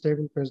mean by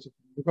stable phase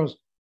difference? Because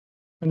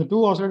when the two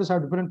oscillators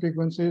have different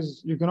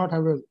frequencies, you cannot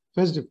have a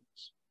phase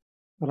difference,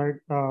 right?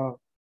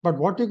 But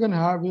what you can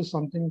have is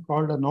something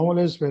called a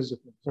normalized phase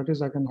difference. That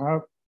is, I can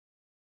have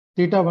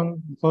θ1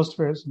 first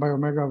phase by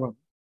omega 1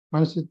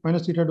 minus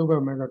θ2 by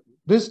omega 2.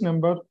 This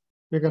number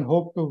we can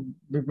hope to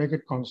make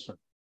it constant,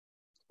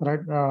 right?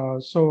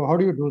 So how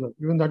do you do that?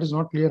 Even that is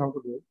not clear how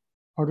to do it.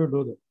 How do you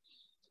do that?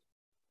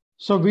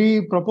 So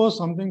we propose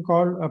something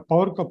called a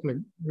power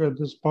coupling, where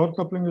this power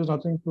coupling is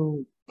nothing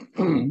to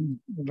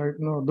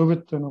do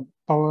with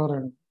power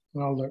and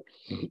all that.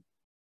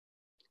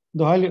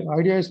 The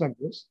idea is like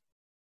this.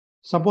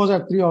 Suppose I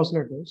have three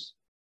oscillators,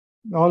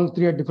 all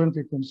three at different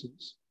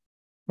frequencies.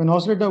 When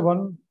oscillator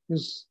 1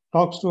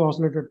 talks to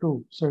oscillator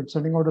 2, so it's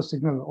sending out a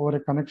signal over a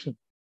connection.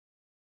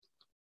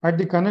 At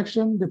the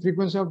connection, the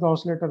frequency of the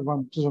oscillator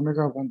 1, which is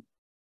omega 1,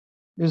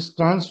 is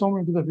transformed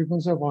into the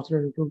frequency of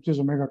oscillator 2, which is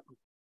omega 2.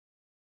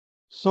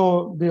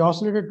 So the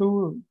oscillator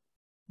 2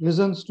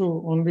 listens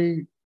to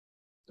only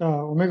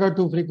omega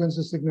 2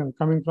 frequency signal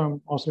coming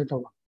from oscillator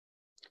 1,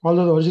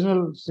 although the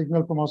original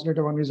signal from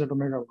oscillator 1 is at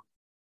omega 1.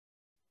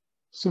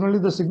 Similarly,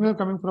 the signal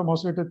coming from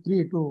oscillator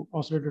 3 to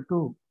oscillator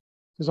 2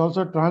 is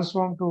also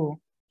transformed to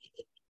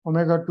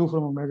omega 2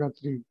 from omega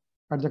 3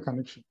 at the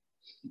connection.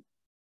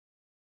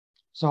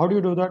 So how do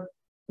you do that?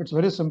 It's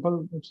very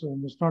simple. There's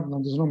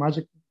no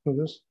magic to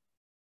this.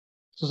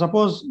 So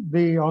suppose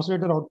the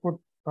oscillator output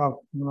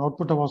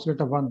output of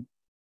oscillator 1,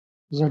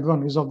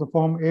 Z1, is of the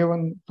form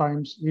A1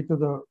 times e to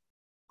the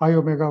I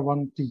omega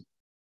 1 t.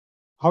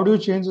 How do you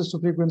change this to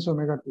frequency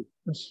omega 2?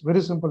 It's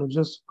very simple. It's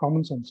just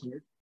common sense,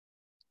 right?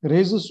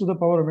 Raises to the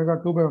power omega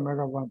 2 by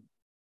omega 1,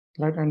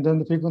 right? And then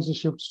the frequency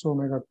shifts to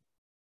omega 2.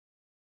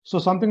 So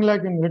something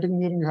like in electrical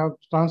engineering, you have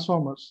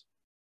transformers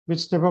which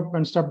step up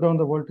and step down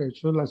the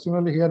voltage. So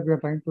similarly here, we are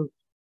trying to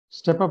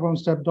step up and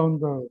step down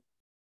the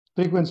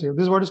frequency.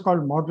 This is what is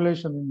called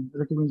modulation in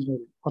electrical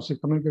engineering or say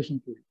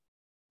communication theory.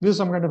 This is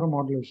some kind of a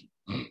modulation.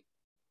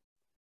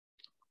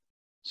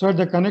 So at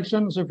the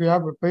connection, so if you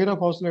have a pair of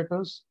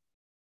oscillators,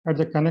 at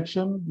the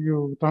connection,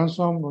 you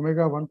transform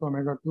omega 1 to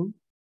omega 2.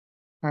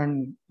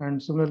 And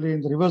similarly,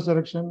 in the reverse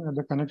direction, at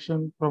the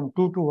connection from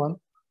 2 to 1,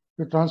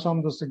 you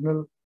transform the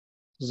signal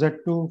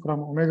Z2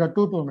 from omega 2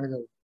 to omega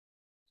 1.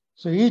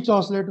 So each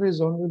oscillator is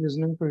only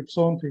listening to its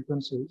own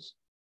frequencies.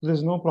 There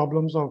is no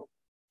problems of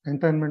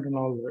entrainment and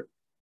all that.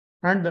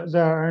 And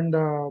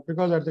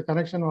because at the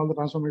connection, all the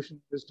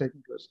transformation is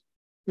taking place.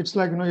 It's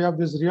like, you have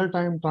these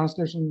real-time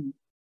translation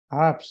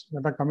apps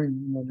that are coming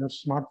in your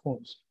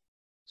smartphones.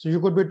 So you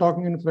could be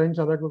talking in French,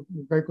 other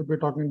guy could be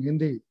talking in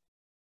Hindi.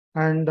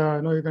 And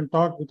you can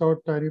talk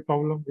without any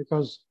problem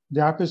because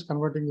the app is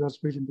converting your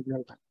speech into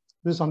real time.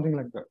 This is something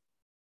like that.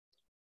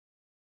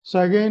 So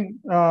again,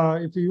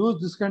 if you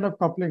use this kind of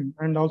coupling,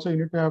 and also you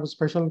need to have a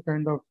special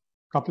kind of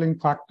coupling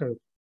factor.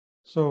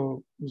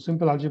 So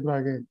simple algebra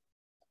again.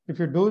 If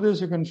you do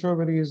this, you can show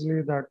very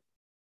easily that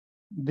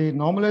the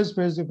normalized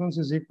phase difference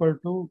is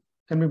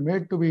can be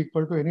made to be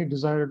equal to any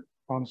desired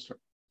constant.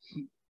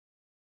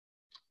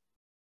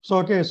 So,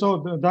 okay,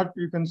 so that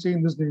you can see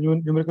in this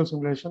numerical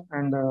simulation.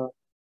 And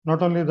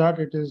not only that,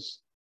 it is,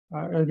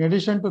 in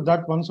addition to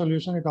that one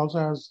solution, it also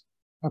has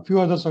a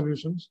few other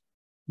solutions,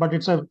 but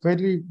it's a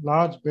fairly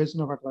large basin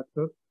of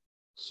attractor.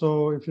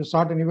 So if you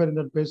start anywhere in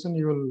that basin,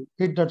 you will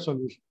hit that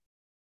solution.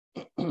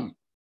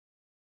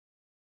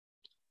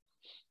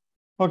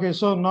 Okay,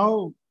 so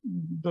now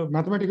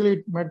mathematically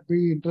it might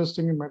be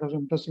interesting, it might have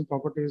some interesting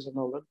properties and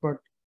all that, but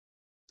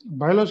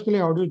biologically,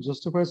 how do you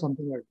justify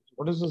something like this?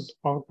 What is this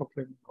power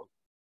coupling?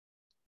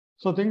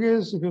 So thing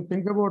is, if you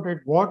think about it,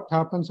 what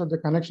happens at the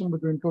connection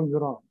between two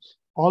neurons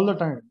all the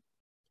time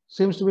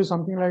seems to be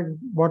something like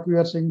what we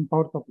are seeing in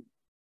power coupling.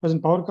 Because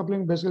in power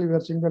coupling, basically we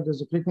are seeing that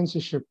there's a frequency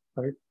shift,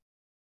 right?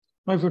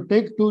 Now, if you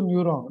take two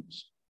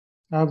neurons,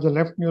 I have the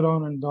left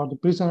neuron and the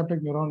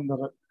presynaptic neuron and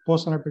the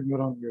postsynaptic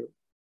neuron here.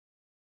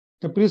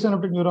 The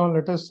presynaptic neuron,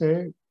 let us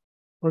say,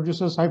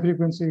 produces high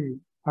frequency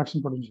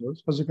action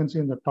potentials, as you can see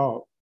in the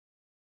top.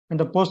 And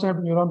the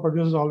postsynaptic neuron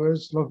produces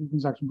always low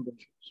frequency action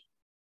potentials.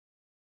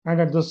 And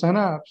at the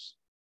synapse,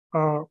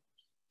 so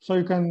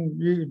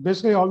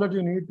basically all that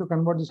you need to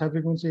convert this high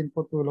frequency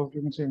input to a low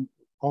frequency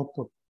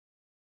output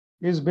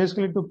is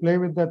basically to play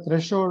with the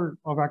threshold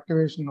of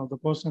activation of the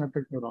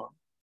postsynaptic neuron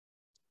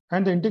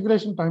and the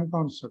integration time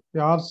constant, the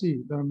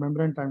RC, the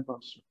membrane time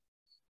constant.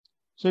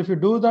 So if you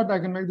do that, I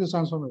can make this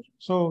transformation.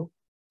 So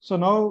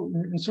now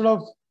instead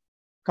of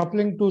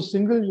coupling two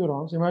single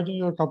neurons, imagine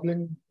you're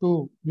coupling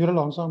two neural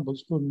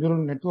ensembles, two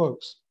neural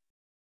networks.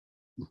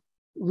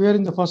 Where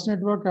in the first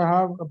network, I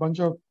have a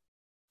bunch of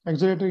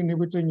exhibitory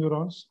inhibitory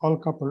neurons all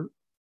coupled,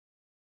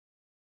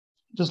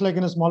 just like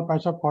in a small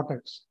patch of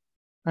cortex.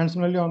 And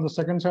similarly, on the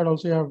second side,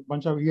 also you have a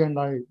bunch of E and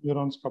I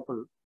neurons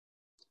coupled.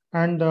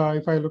 And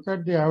if I look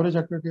at the average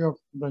activity of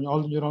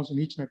all the neurons in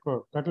each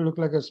network, that will look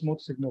like a smooth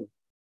signal.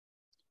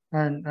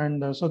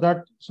 So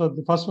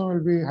the first one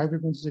will be high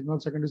frequency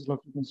signal, second is low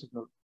frequency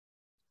signal.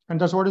 And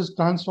that's what is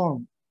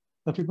transformed.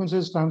 The frequency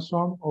is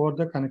transformed over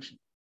the connection.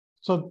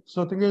 So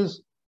thing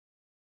is,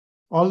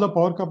 all the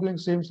power coupling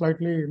seems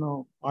slightly,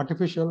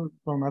 artificial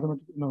from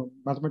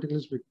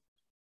mathematically speaking.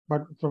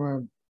 But from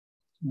a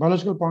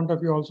biological point of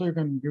view, also you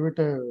can give it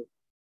a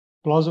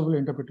plausible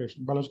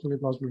interpretation, biologically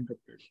plausible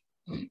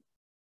interpretation.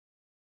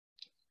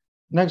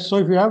 Next, so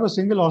if you have a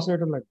single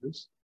oscillator like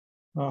this,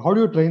 how do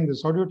you train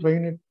this? How do you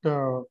train it?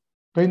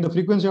 Train the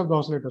frequency of the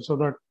oscillator so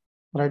that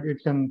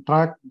it can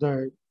track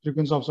the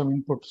frequency of some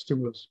input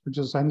stimulus, which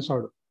is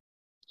sinusoidal.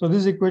 So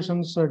these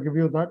equations give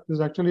you that. This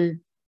actually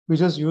we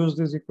just use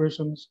these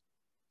equations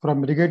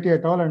from Rigetti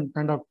et al. And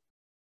kind of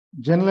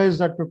generalize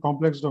that to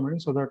complex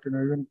domains so that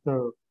even if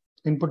the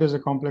input is a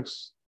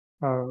complex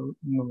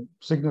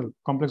signal,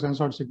 complex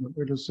sinusoid signal,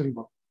 it will still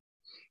work.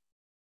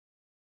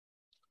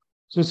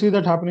 So you see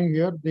that happening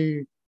here.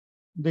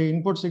 The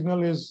input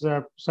signal is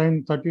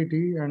sine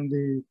 30t and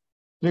the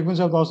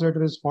frequency of the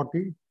oscillator is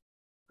 40.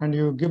 And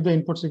you give the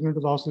input signal to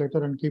the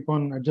oscillator and keep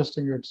on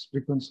adjusting its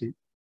frequency.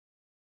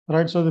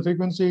 Right, so the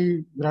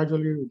frequency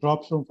gradually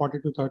drops from 40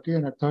 to 30,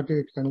 and at 30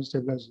 it kind of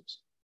stabilizes.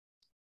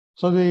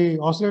 So the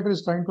oscillator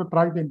is trying to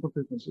track the input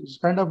frequency. It's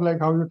kind of like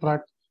how you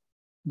track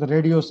the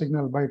radio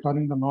signal by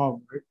turning the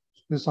knob, right?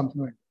 This is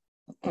something like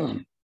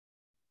that.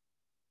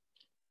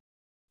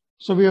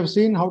 So we have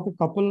seen how to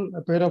couple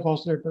a pair of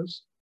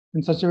oscillators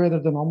in such a way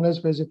that the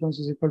normalized phase difference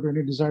is equal to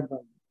any desired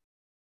value.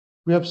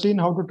 We have seen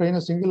how to train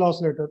a single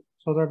oscillator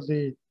so that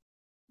the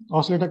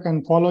oscillator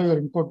can follow your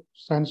input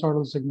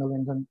sinusoidal signal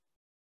and then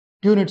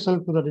tune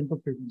itself to that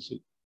input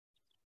frequency.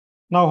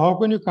 Now, how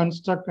can you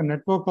construct a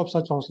network of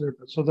such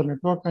oscillators so the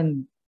network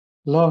can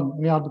learn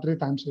any arbitrary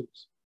time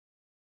series?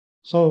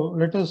 So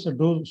let us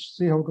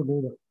see how to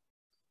do that.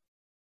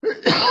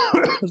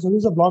 So this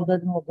is a block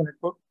diagram of the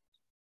network.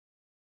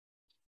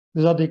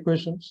 These are the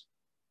equations.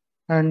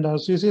 And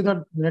so you see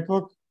that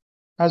network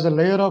has a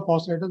layer of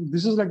oscillators.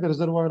 This is like the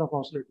reservoir of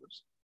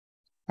oscillators.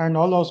 And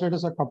all the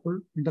oscillators are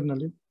coupled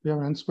internally. We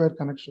have n-square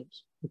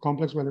connections, the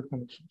complex valued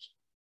connections.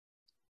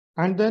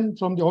 And then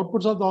from the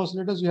outputs of the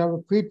oscillators, you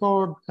have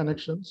feed-forward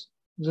connections,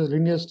 which is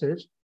linear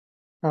stage,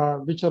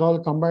 which are all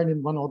combined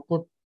in one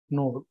output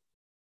node,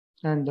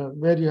 and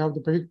where you have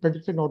the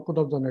predicted output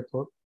of the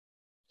network.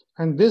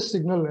 And this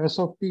signal, S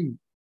of t,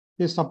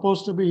 is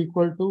supposed to be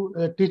equal to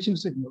a teaching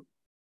signal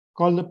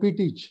called the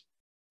p-teach,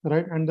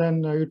 right? And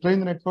then you train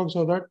the network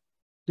so that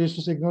these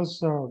two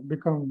signals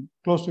become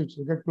close to each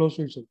other, get close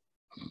to each other.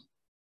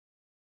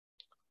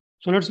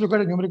 So let's look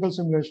at a numerical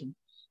simulation.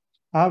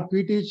 I have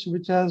p-teach,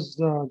 which has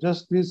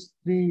just these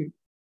three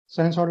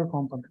sinusoidal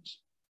components.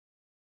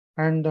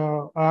 And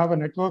I have a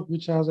network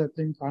which has, I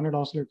think, 100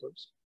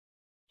 oscillators.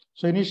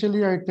 So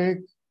initially, I take,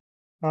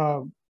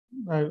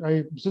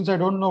 since I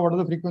don't know what are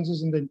the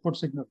frequencies in the input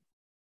signal,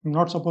 I'm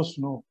not supposed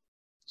to know.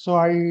 So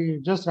I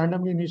just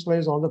randomly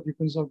initialize all the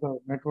frequencies of the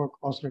network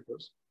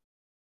oscillators.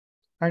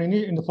 And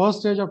in the first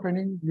stage of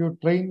training, you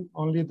train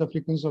only the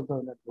frequencies of the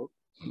network.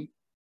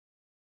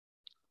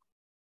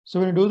 So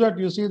when you do that,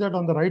 you see that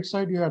on the right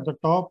side, you at the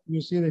top, you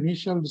see the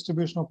initial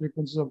distribution of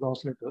frequencies of the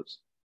oscillators.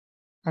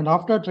 And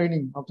after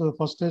training, after the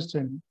first stage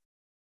training,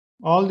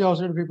 all the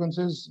oscillator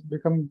frequencies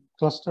become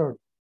clustered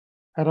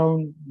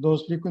around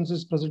those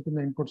frequencies present in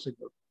the input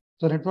signal.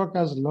 The network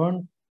has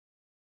learned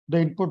the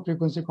input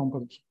frequency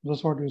composition.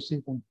 That's what you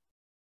see from.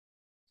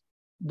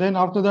 Then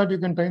after that, you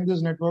can train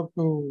this network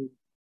to,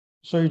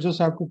 so you just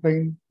have to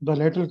train the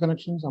lateral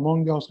connections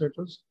among the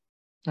oscillators.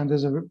 And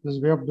there's a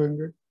way of doing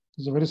it.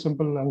 It's a very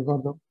simple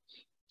algorithm.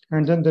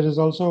 And then there is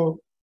also,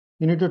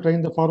 you need to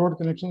train the forward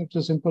connection, which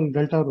is a simple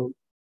delta rule,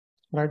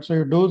 right? So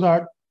you do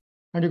that,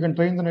 and you can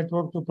train the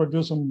network to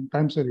produce some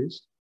time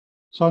series.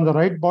 So on the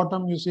right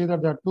bottom, you see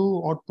that there are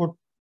two output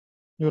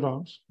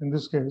neurons in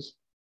this case.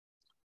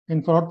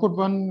 And for output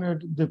one,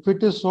 the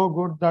fit is so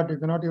good that you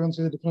cannot even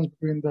see the difference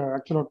between the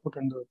actual output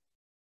and the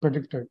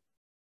predicted.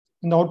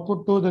 In the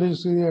output two, there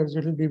is a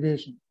little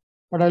deviation.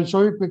 But I'll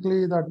show you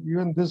quickly that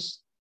even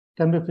this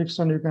can be fixed,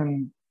 and you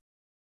can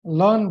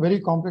learn very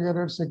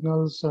complicated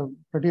signals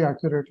pretty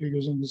accurately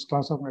using this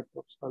class of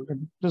networks.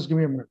 Just give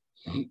me a minute.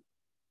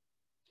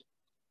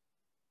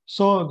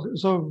 So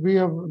we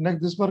have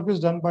this work is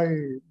done by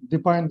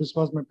Deepa, and this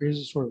was my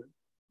PhD student,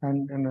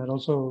 and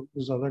also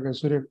this other guy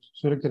Surya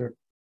Kiran.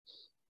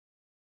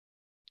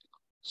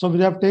 So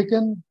we have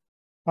taken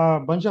a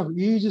bunch of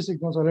EEG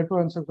signals,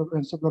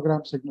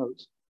 electroencephalogram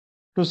signals,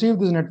 to see if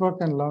this network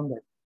can learn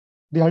that.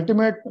 The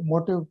ultimate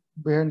motive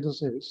behind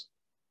this is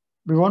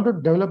we want to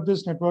develop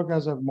this network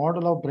as a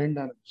model of brain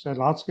dynamics, a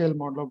large-scale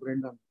model of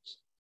brain dynamics,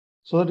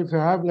 so that if you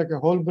have like a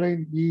whole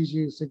brain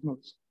EEG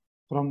signals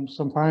from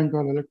some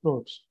 512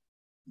 electrodes,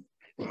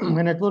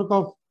 a network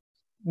of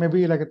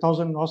maybe like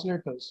 1,000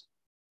 oscillators,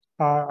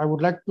 I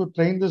would like to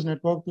train this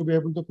network to be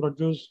able to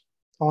produce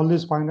all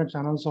these finite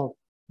channels of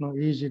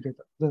EEG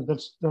data.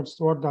 That's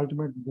what the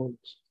ultimate goal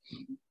is.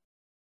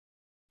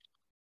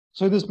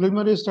 So in this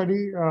preliminary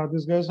study,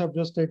 these guys have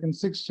just taken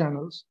 6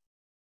 channels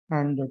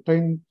and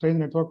train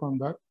network on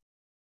that,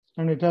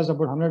 and it has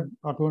about 100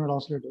 or 200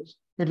 oscillators.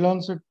 It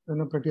learns it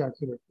pretty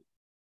accurately,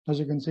 as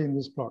you can see in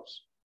these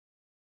plots.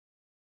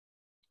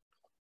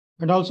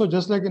 And also,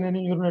 just like in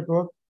any neural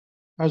network,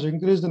 as you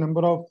increase the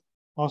number of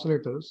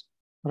oscillators,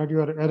 right,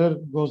 your error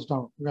goes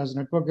down. As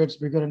the network gets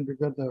bigger and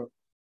bigger, the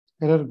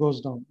error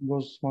goes down,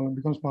 goes smaller,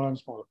 becomes smaller and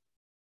smaller.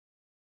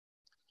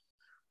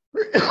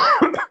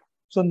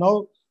 So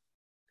now,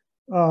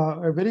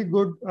 a very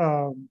good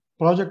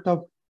project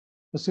of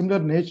a similar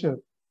nature,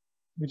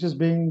 which is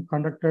being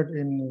conducted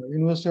in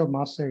University of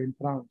Marseille in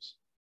France,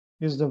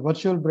 is the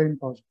Virtual Brain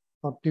Project,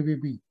 or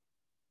TVB.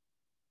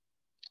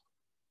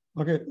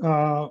 Okay.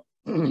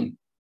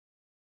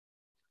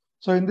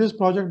 So in this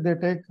project, they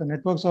take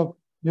networks of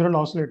neural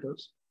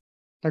oscillators,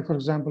 like for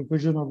example,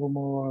 Fujimoto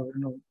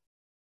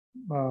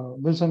or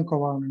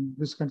Wilson-Cowan, and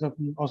this kinds of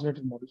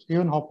oscillator models,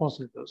 even Hopf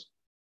oscillators,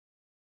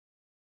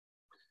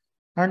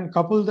 and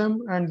couple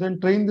them and then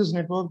train this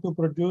network to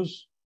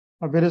produce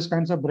various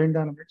kinds of brain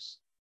dynamics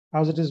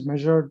as it is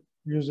measured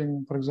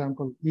using, for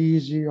example,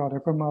 EEG or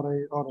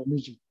fMRI or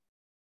MEG.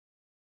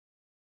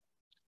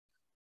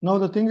 Now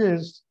the thing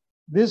is,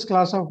 this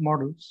class of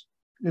models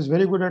is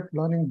very good at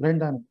learning brain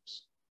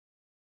dynamics,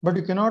 but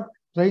you cannot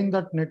train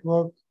that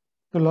network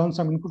to learn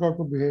some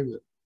input-output behavior.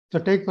 So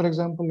take, for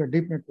example, a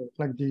deep network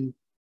like the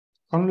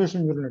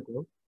convolutional neural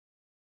network.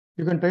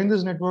 You can train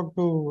this network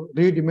to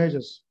read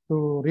images,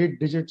 to read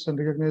digits and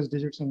recognize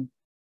digits and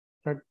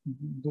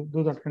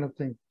do that kind of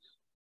thing.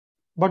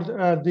 But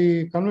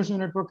the convolutional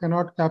network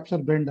cannot capture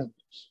brain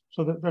dynamics.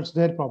 So that's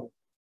their problem.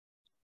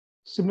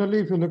 Similarly,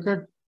 if you look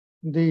at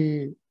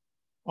the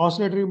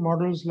oscillatory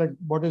models like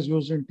what is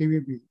used in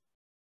TVB,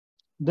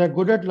 they're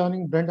good at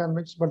learning brain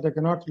dynamics, but they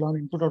cannot learn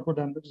input-output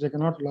dynamics. They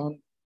cannot learn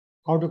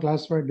how to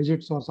classify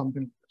digits or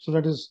something. So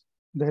that is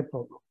their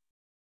problem.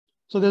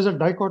 So there's a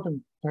dichotomy,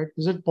 right?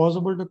 Is it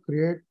possible to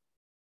create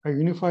a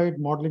unified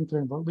modeling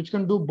framework which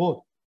can do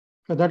both?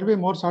 So that will be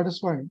more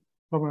satisfying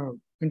from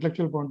an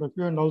intellectual point of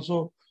view, and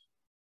also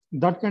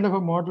that kind of a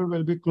model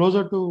will be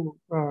closer to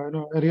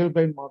a real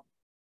brain model,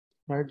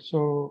 right?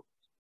 So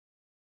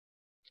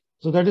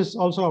that is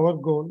also our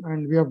goal,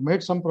 and we have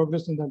made some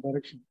progress in that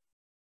direction.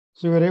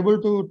 So we were able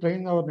to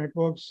train our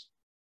networks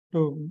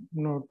to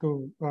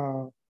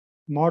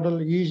model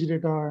EEG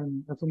data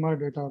and fMRI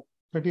data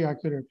pretty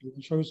accurately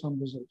and show you some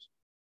results.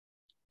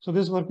 So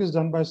this work is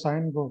done by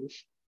Sayan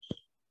Ghosh,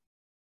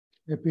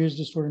 a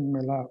PhD student in my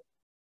lab.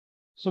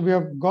 So we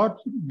have got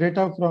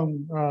data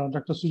from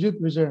Dr. Sujit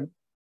Vijayan,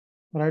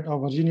 right,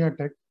 of Virginia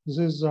Tech. This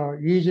is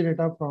EEG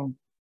data from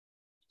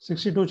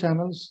 62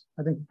 channels.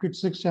 I think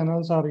 56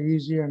 channels are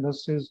EEG and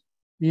rest is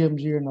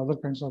EMG and other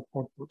kinds of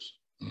outputs.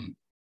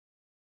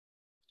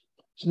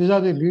 So these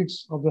are the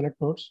leads of the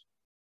electrodes.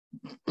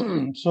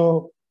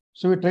 So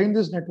we train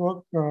this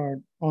network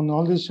on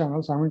all these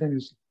channels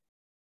simultaneously.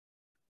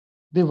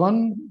 The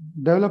one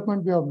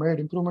development we have made,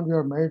 improvement we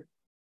have made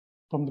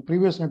from the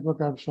previous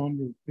network I have shown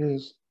you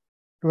is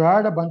to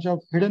add a bunch of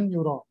hidden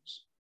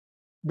neurons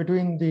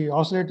between the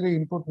oscillatory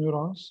input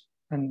neurons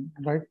and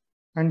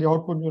the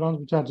output neurons,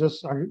 which are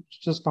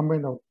just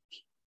combined outputs.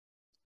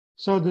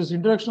 So this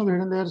introduction of the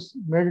hidden layers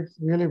made it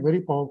really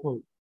very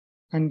powerful,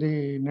 and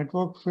the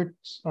network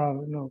fits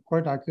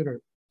quite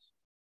accurate.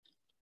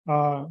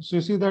 So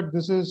you see that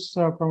this is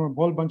from a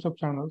whole bunch of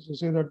channels. You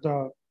see that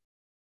the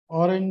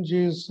orange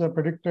is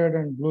predicted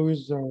and blue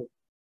is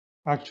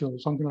actual,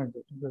 something like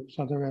that.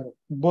 So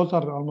both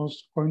are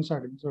almost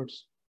coinciding, so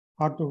it's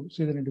hard to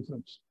see any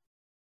difference.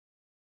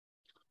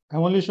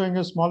 I'm only showing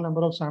a small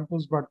number of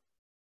samples, but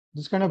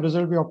this kind of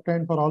result we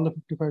obtained for all the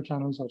 55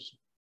 channels or so.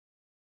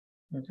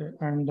 Okay,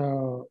 and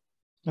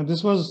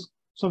this was,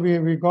 so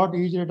we got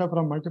EEG data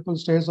from multiple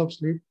stages of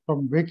sleep,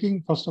 from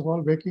waking, first of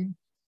all, waking,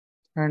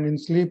 and in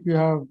sleep you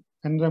have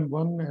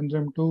NREM1,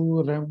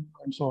 NREM2, REM,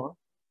 and so on.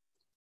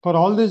 For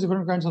all these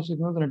different kinds of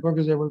signals, the network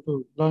is able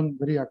to learn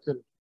very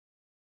accurately.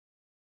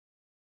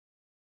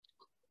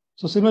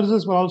 So similar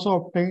results were also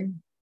obtained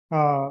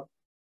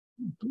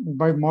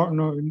by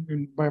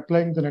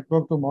applying the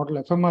network to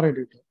model fMRI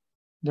data,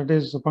 that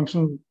is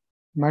functional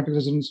magnetic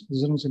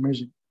resonance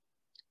imaging.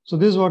 So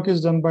this work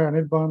is done by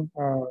Anirban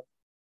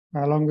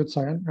along with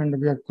Sayan, and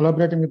we are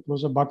collaborating with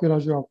Professor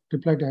Bapiraju of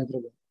IIIT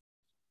Hyderabad.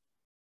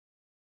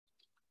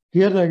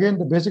 Here again,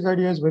 the basic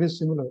idea is very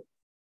similar.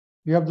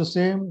 You have the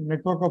same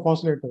network of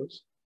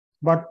oscillators,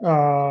 but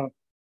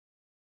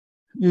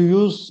you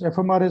use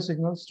fMRI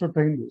signals to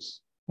train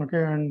this.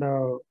 Okay, and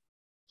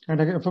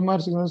again,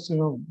 fMRI signals,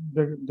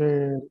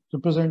 they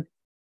represent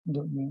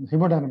the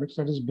hemodynamics,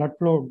 that is blood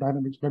flow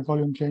dynamics, blood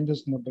volume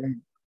changes in the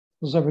brain.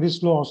 This is a very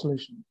slow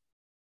oscillation,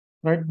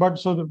 right? But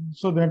so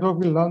the network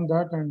will learn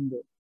that and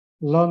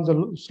learn the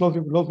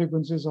low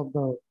frequencies of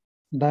the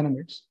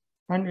dynamics,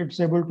 and it's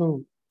able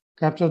to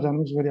capture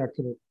dynamics very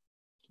accurately.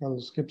 I'll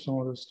skip some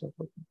of this stuff.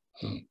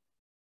 Okay.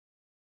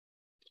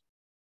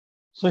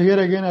 So here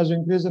again, as you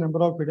increase the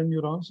number of hidden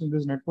neurons in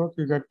this network,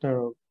 you get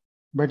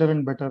better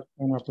and better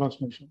in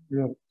approximation.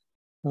 Your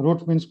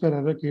root mean square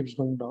error keeps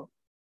going down.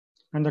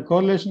 And the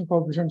correlation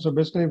coefficient, so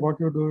basically what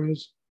you do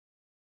is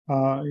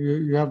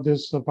you have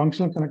this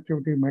functional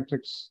connectivity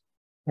matrix,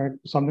 right?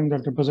 Something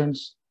that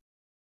represents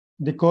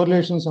the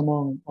correlations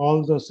among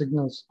all the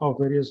signals of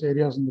various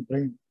areas in the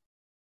brain,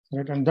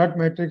 right? And that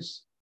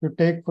matrix you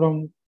take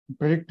from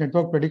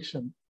network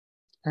prediction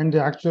and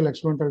the actual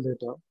experimental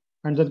data,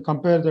 and then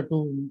compare the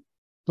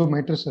two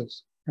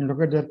matrices and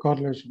look at their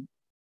correlation.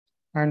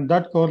 And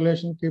that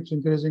correlation keeps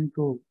increasing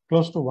to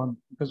close to 1,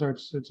 because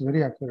it's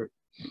very accurate.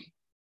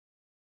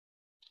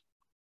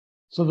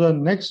 So the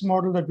next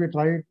model that we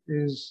tried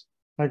is,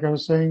 like I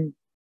was saying,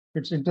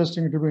 it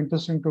will be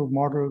interesting to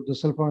model the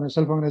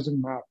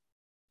self-organizing map,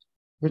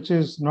 which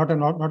is not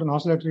an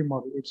oscillatory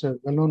model. It's a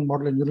well-known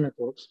model in neural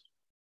networks.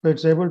 So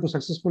it's able to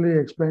successfully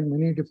explain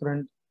many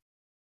different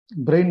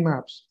brain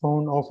maps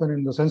found often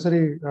in the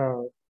sensory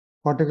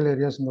cortical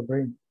areas in the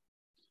brain.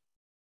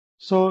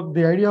 So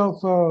the idea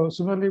of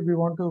similarly, we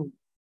want to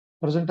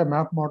present a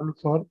map model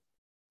for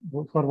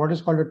what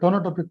is called a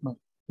tonotopic map.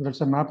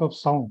 That's a map of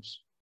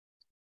sounds.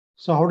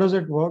 So how does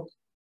it work?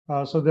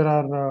 So there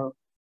are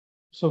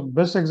so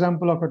best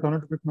example of a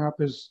tonotopic map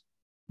is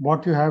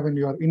what you have in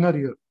your inner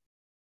ear.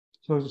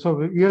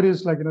 So ear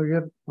is like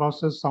ear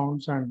process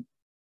sounds and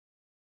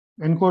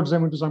encodes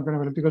them into some kind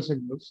of electrical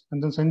signals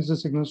and then sends the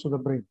signals to the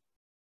brain.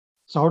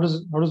 So how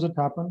does it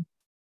happen?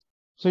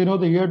 So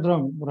the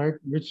eardrum, right,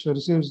 which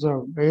receives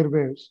the air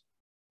waves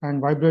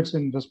and vibrates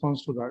in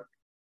response to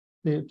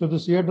that. To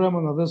this eardrum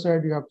on the other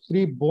side, you have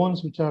 3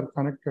 bones which are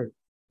connected.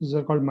 These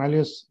are called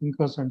malleus,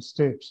 incus, and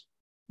stapes.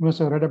 You must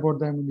have read about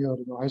them in your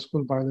high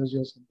school biology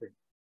or something.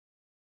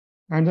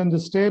 And then the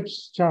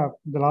stapes chap,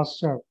 the last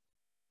chap,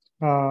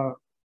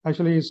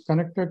 actually is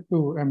connected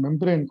to a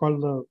membrane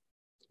called the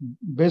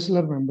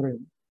basilar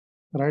membrane,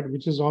 right,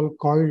 which is all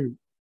coiled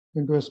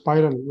into a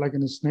spiral, like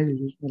in a snail,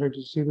 right?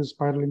 You see the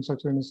spiraling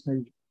structure in a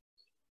snail.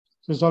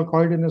 So it's all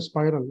coiled in a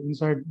spiral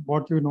inside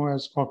what you know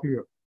as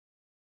cochlea.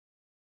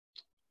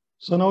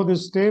 So now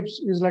this tapes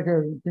is like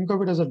a, think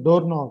of it as a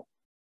doorknob,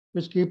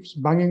 which keeps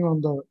banging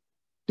on the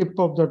tip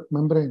of that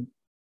membrane,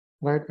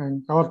 right,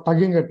 and or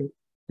tugging at it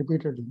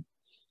repeatedly.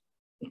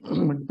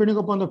 Depending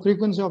upon the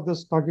frequency of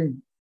this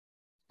tugging,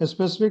 a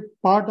specific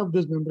part of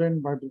this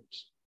membrane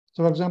vibrates.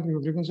 So, for example,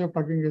 the frequency of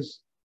tugging is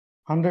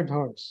 100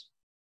 hertz.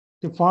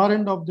 The far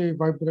end of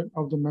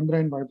the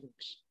membrane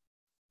vibrates.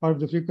 Or if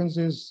the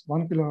frequency is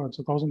 1 kilohertz,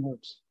 1000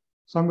 hertz,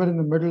 somewhere in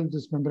the middle,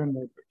 this membrane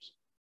vibrates.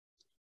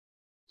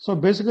 So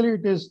basically,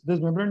 it is this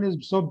membrane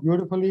is so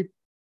beautifully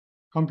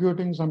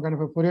computing some kind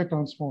of a Fourier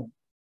transform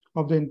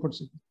of the input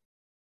signal.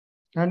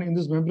 And in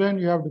this membrane,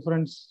 you have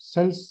different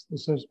cells.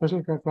 It's a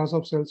special class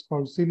of cells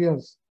called cilia,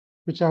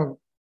 which have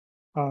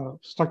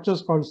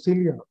structures called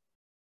cilia.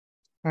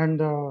 And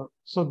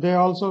so they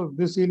also,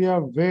 this cilia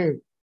wave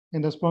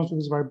in response to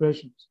these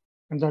vibrations.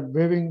 And that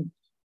waving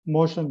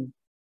motion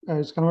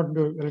is converted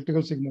into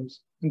electrical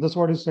signals. And that's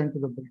what is sent to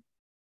the brain.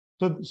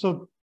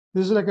 So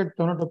this is like a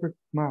tonotopic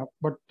map,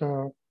 but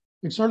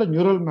it's not a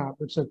neural map.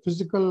 It's a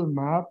physical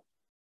map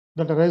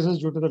that arises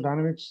due to the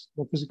dynamics,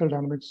 the physical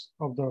dynamics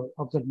of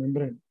that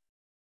membrane.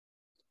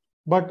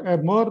 But a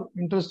more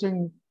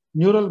interesting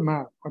neural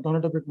map, a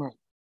tonotopic map,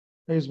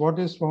 is what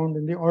is found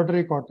in the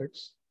auditory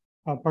cortex,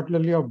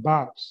 particularly of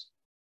bats.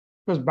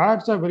 Because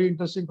bats are very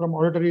interesting from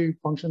auditory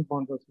function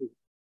point of view.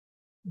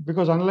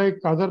 Because unlike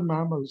other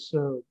mammals,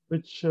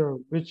 which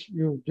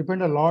you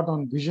depend a lot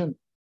on vision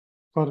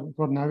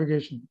for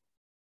navigation,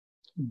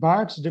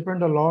 bats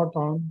depend a lot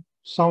on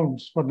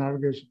sounds for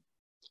navigation.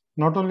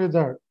 Not only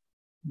that,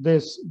 they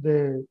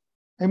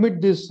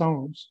emit these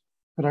sounds,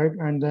 right?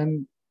 And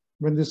then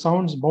when the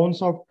sounds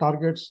bounce off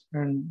targets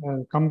and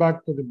come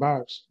back to the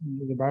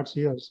bat's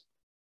ears,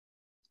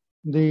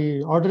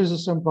 the auditory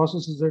system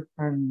processes it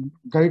and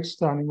guides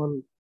the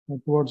animal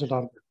towards the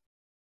target.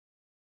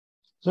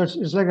 So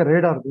it's like a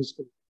radar,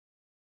 basically,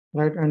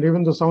 right? And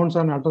even the sounds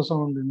and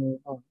ultrasound in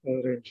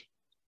a range.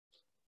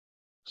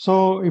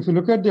 So if you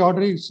look at the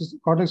auditory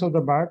cortex of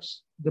the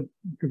bats, if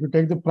you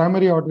take the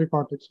primary auditory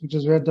cortex, which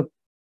is like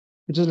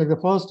the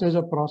first stage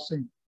of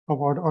processing of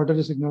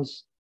auditory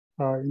signals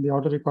in the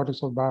auditory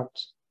cortex of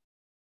bats.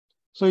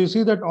 So you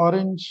see that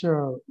orange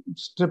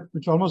strip,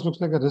 which almost looks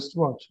like a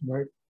wristwatch,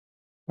 right?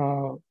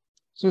 So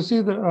you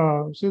see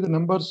the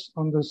numbers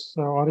on this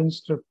orange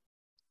strip.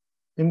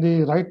 In the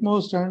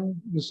rightmost end,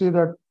 you see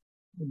that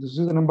this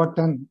is the number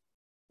 10.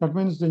 That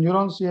means the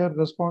neurons here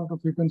respond to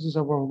frequencies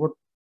of about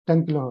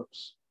 10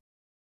 kilohertz.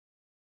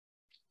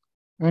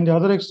 And the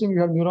other extreme, you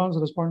have neurons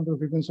responding to a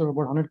frequency of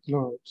about 100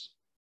 kilohertz.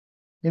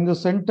 In the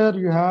center,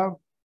 you have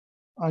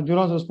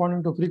neurons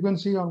responding to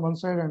frequency on one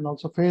side and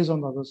also phase on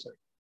the other side.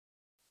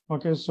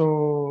 Okay,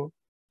 so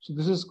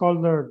this is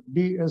called the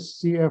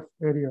DSCF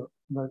area.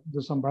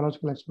 There's some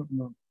biological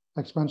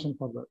expansion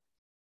for that.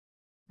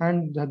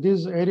 And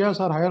these areas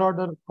are higher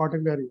order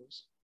cortical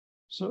areas,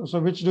 so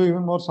which do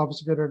even more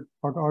sophisticated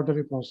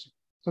auditory processing.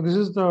 So this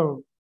is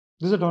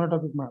a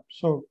tonotopic map.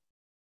 So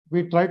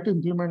we tried to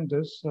implement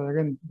this.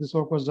 Again, this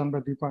work was done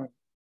by Deepa.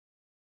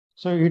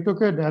 So he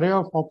took an array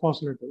of Hopf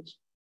oscillators.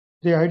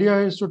 The idea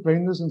is to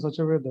train this in such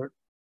a way that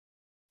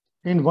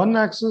in one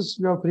axis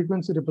you have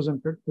frequency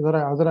represented, in the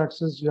other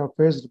axis you have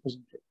phase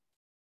represented.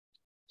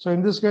 So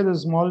in this case, there's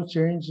a small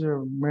change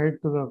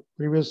made to the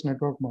previous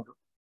network model.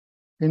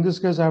 In this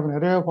case, I have an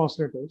array of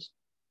oscillators,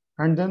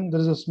 and then there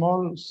is a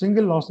small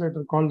single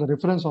oscillator called the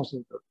reference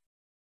oscillator,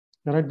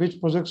 right,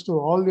 which projects to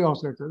all the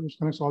oscillators, which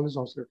connects all these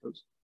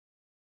oscillators.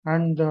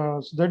 And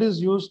so that is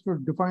used to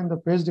define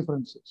the phase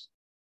differences.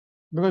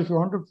 Because if you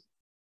want to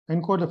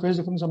encode the phase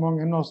difference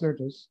among n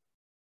oscillators,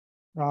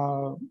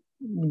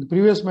 in the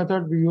previous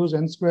method, we use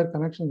n-square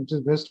connection, which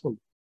is wasteful,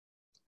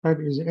 right?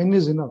 N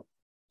is enough.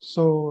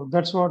 So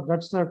that's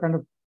the kind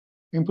of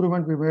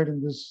improvement we made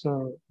in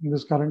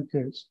this current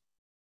case.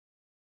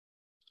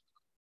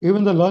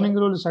 Even the learning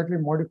rule is slightly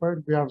modified.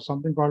 We have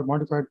something called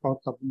modified power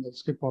coupling. Let's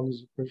skip all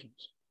these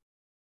equations.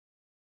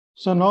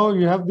 So now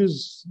you have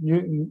these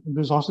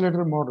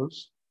oscillator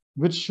models,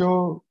 which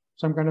show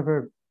some kind of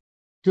a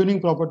tuning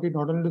property,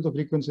 not only to the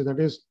frequency, that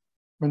is,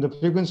 when the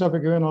frequency of a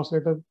given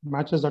oscillator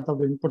matches that of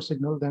the input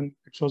signal, then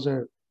it shows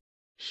a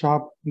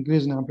sharp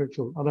increase in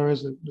amplitude.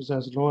 Otherwise, it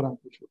has lower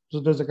amplitude.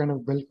 So there's a kind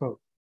of bell curve.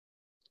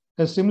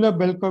 A similar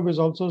bell curve is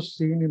also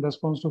seen in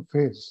response to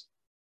phase,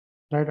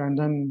 right? And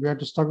then we had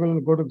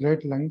to go to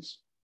great lengths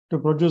to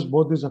produce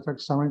both these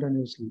effects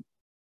simultaneously.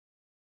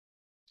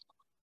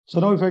 So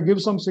now if I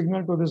give some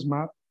signal to this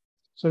map,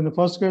 so in the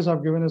first case,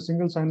 I've given a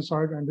single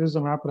sinusoid and this is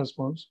the map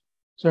response.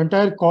 So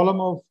entire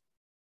column of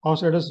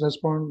oscillators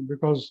respond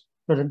because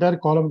that entire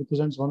column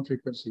represents one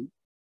frequency.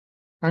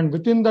 And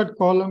within that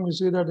column, you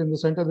see that in the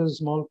center, there's a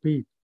small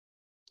peak.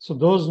 So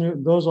those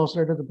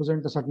oscillators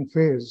represent a certain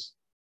phase.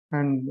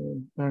 And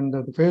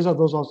the phase of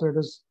those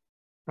oscillators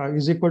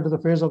is equal to the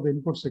phase of the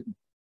input signal.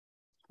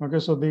 Okay,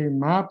 so the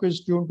map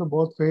is tuned to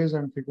both phase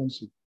and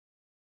frequency.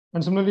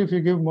 And similarly, if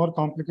you give more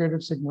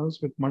complicated signals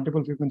with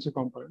multiple frequency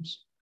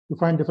components, you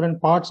find different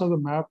parts of the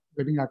map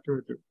getting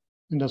activated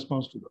in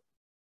response to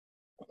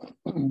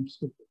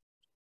that.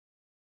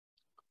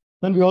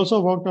 Then we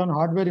also worked on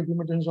hardware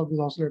implementations of these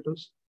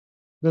oscillators.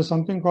 There's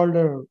something called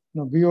a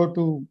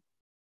VO2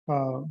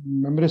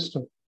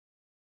 memristor.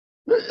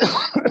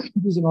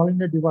 This is an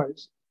all-in-one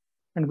device,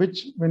 and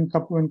which, when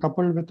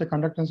coupled with the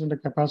conductance and the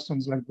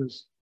capacitance like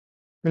this,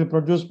 will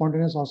produce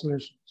spontaneous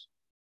oscillations.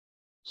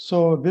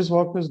 So this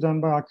work is done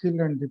by Akhil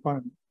and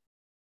Dipan.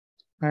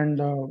 And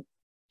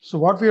so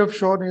what we have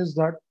shown is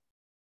that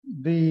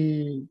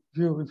if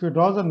you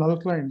draw the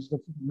null lines,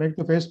 make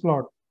the phase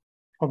plot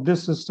of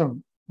this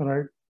system,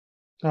 right,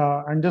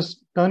 and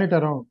just turn it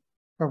around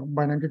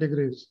by 90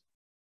 degrees,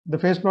 the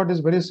phase plot is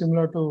very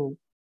similar to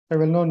a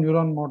well-known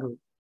neuron model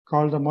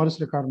called the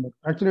Morris-Ricard model.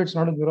 Actually, it's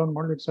not a neuron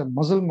model; it's a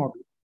muscle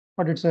model,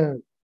 but it's a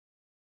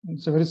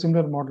very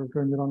similar model to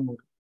a neuron model,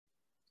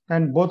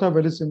 and both are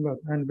very similar.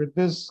 And with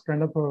this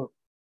kind of a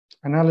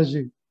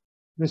analogy,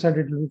 we said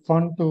it will be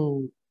fun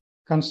to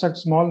construct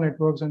small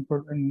networks and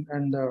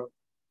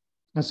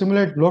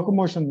simulate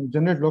locomotion,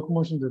 generate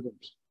locomotion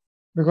rhythms,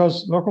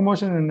 because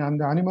locomotion in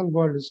the animal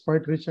world is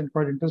quite rich and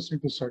quite interesting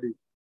to study.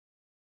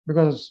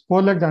 Because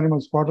four-legged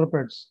animals,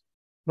 quadrupeds,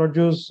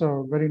 produce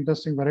a very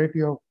interesting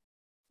variety of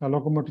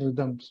locomotor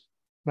rhythms,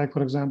 like,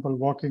 for example,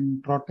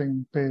 walking,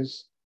 trotting,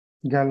 pace,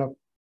 gallop.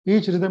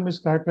 Each rhythm is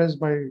characterized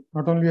by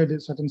not only a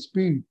certain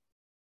speed,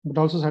 but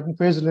also certain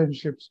phase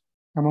relationships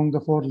among the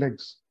four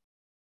legs.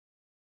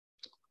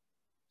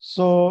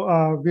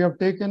 So we have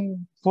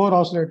taken 4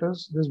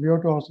 oscillators, these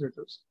VO2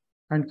 oscillators,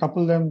 and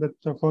coupled them with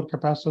 4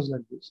 capacitors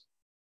like this.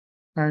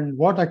 And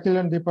what Akhil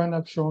and Dipan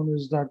have shown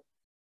is that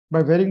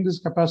by varying these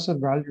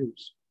capacitor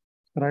values,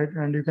 right,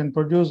 and you can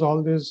produce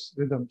all these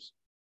rhythms,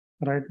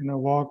 right,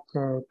 walk,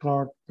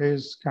 trot,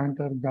 pace,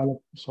 canter,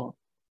 gallop, so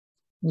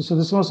on. So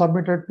this was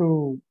submitted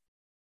to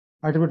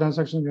IEEE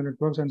transaction unit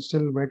networks and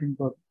still waiting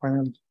for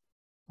final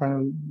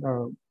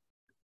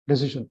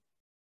decision.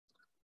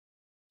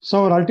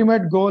 So our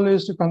ultimate goal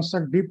is to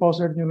construct deep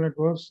oscillator neural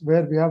networks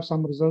where we have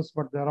some results,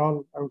 but they're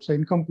all, I would say,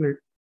 incomplete.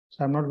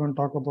 So I'm not going to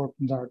talk about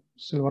that.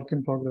 Still work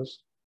in progress.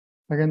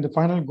 Again, the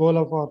final goal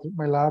of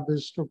my lab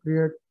is to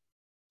create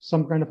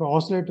some kind of an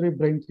oscillatory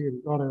brain theory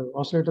or an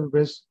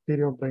oscillator-based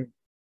theory of brain,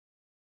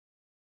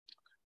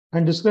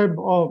 and describe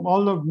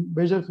all the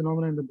major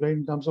phenomena in the brain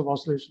in terms of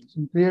oscillations,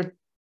 and create,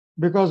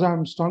 because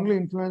I'm strongly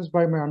influenced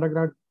by my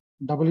undergrad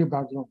W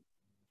background.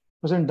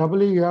 Because in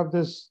W you have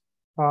this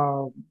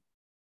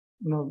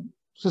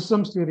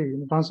systems theory,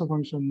 transfer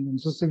function, and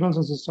signals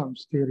and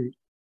systems theory,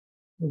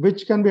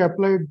 which can be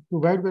applied to a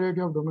wide variety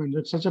of domains.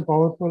 It's such a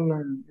powerful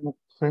and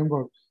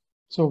framework.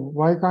 So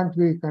why can't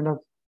we kind of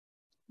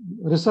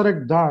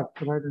resurrect that,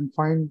 right, and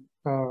find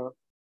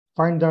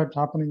that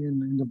happening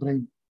in the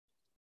brain?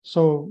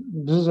 So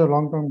this is a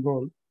long-term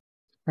goal,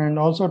 and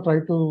also try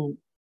to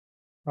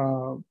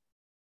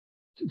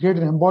create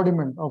an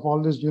embodiment of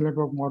all these neural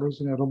network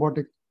models in a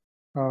robotic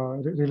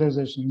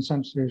realization,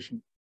 instantiation,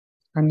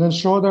 and then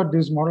show that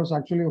these models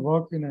actually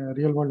work in a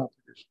real-world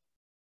application.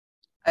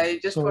 I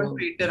just want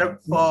to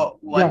interrupt for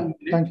 1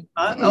 minute. Thank you.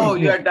 Oh,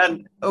 you are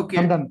done. Okay.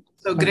 I'm done.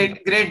 So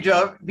great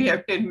job. We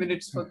have 10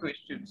 minutes for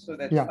questions, so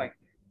that's fine.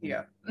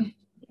 Yeah.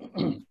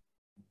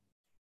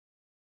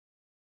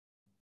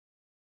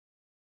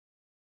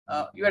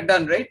 You are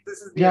done, right?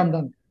 This is the I'm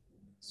done.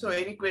 So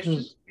any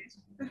questions, please?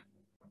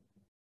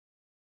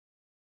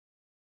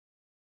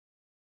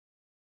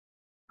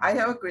 I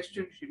have a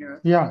question,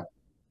 Srinivas. Yeah.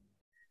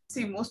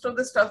 See, most of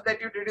the stuff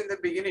that you did in the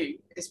beginning,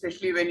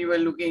 especially when you were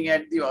looking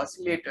at the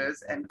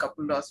oscillators and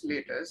coupled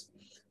oscillators,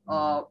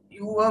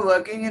 you were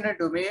working in a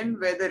domain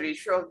where the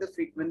ratio of the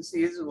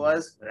frequencies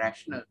was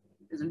rational,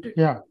 isn't it?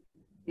 Yeah.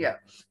 Yeah.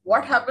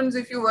 What happens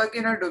if you work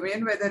in a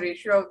domain where the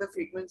ratio of the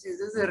frequencies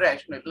is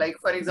irrational? Like,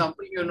 for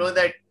example, you know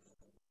that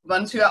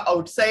once you are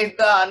outside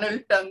the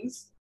Arnold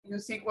tongues, you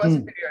see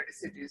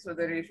quasi-periodicity. So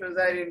the ratios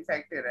are in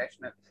fact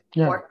irrational.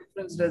 Yeah. What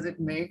difference does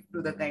it make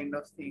to the kind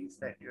of things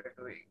that you are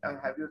doing?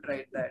 Have you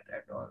tried that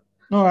at all?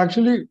 No,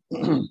 actually,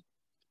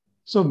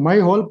 so my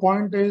whole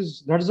point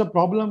is that is a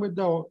problem with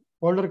the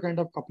older kind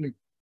of coupling.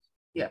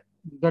 Yeah.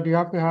 That you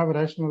have to have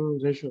rational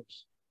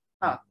ratios.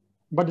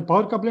 But the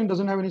power coupling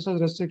doesn't have any such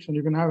restriction.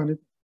 You can have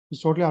anything.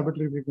 It's totally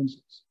arbitrary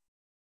frequencies.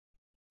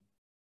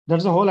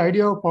 That's the whole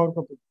idea of power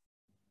coupling.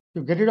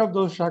 To get rid of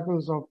those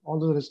shackles of all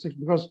those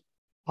restrictions, because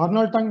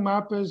Arnold tongue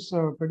map is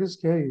pretty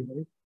scary,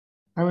 right?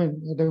 I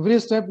mean, at every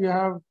step you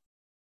have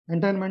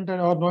entrainment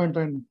or no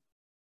entrainment.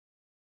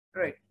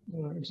 Right.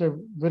 It's a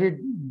very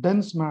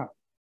dense map.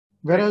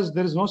 Whereas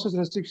there is no such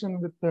restriction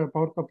with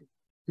power coupling.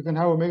 You can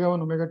have omega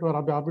 1, omega 2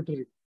 are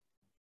arbitrary.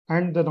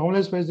 And the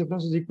normalized phase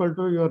difference is equal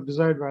to your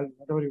desired value,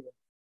 whatever you want.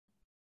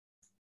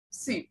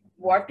 See,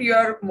 what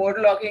your mode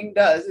locking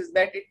does is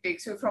that it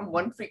takes you from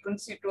one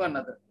frequency to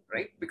another,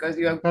 right? Because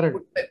you have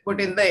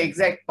put in the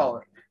exact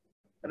power,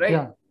 right?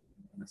 Yeah.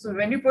 So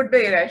when you put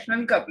the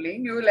irrational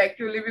coupling, you will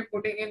actually be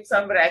putting in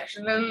some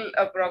rational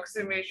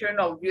approximation,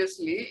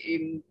 obviously,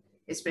 in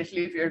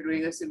especially if you're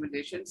doing a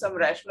simulation, some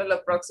rational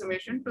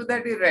approximation to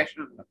that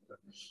irrational number.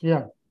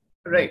 Yeah.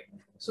 Right.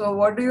 So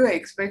what do you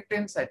expect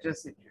in such a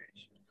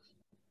situation?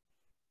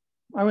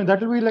 I mean,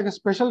 that will be like a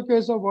special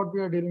case of what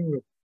we are dealing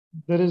with.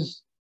 There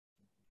is,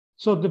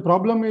 so the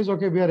problem is,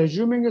 okay, we are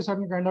assuming a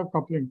certain kind of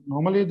coupling.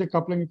 Normally the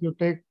coupling, if you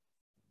take,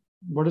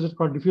 what is it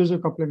called,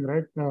 diffusive coupling,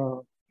 right?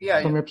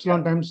 Some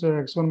epsilon times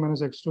x1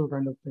 minus x2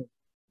 kind of thing.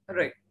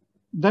 Right.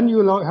 Then you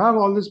will have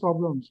all these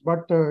problems.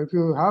 But if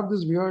you have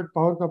this weird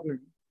power coupling,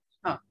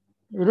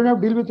 you don't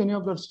have to deal with any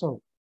of that stuff.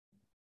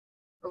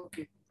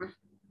 Okay.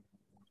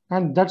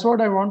 And that's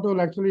what I want to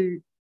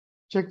actually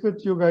check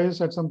with you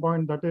guys at some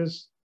point. That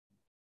is,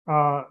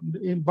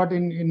 but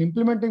in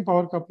implementing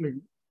power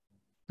coupling,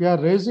 we are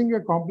raising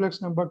a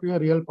complex number to a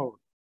real power.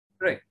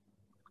 Right.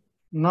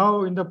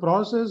 Now, in the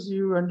process,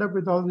 you end up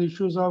with all the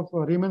issues of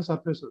Riemann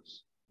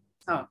surfaces.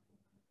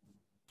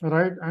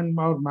 Right. And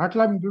our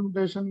MATLAB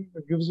implementation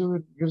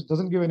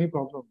doesn't give any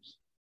problems.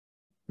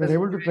 We're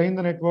able to train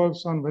the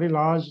networks on very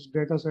large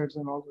data sets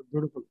and all that.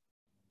 Beautiful.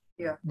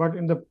 Yeah. But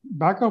in the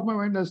back of my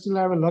mind, I still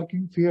have a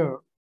lurking fear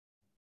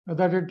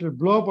that it will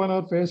blow up on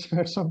our face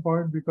at some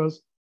point,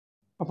 because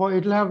it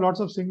will have lots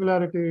of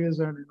singularities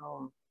and, you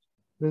know,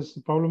 there's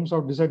problems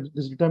of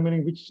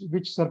determining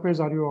which surface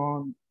are you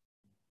on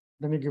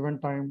at any given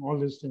time, all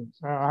these things.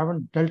 I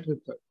haven't dealt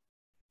with that.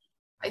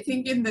 I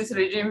think in this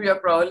regime, we are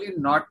probably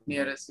not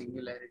near a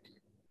singularity.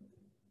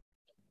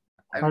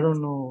 I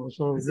don't know.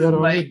 So we are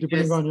only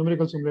depending on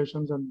numerical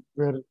simulations and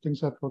where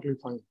things are totally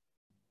fine.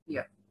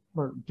 Yeah.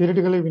 But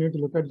theoretically, we need to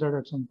look at that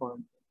at some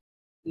point.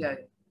 Yeah.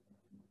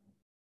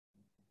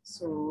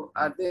 So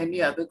are there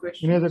any other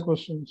questions? Any other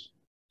questions?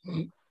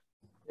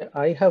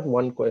 I have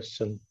one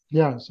question.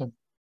 Yeah, sir.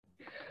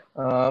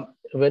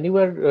 When you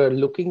were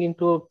looking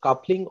into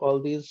coupling all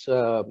these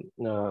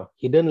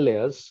hidden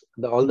layers,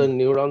 all the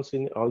neurons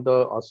in all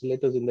the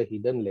oscillators in the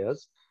hidden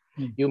layers,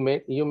 you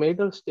made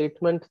a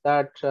statement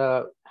that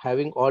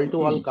having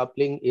all-to-all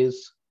coupling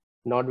is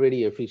not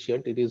very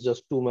efficient. It is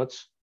just too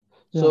much.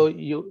 Yeah. So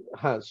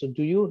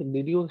did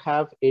you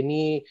have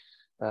any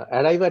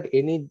arrive at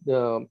any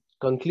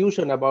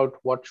conclusion about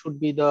what should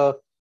be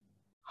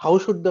how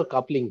should the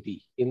coupling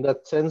be, in the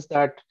sense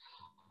that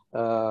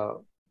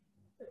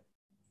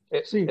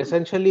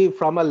essentially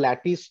from a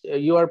lattice,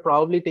 you are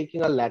probably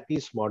taking a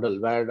lattice model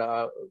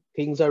where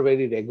things are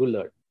very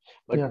regular,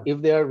 but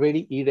if they are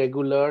very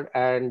irregular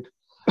and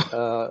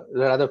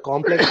rather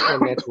complex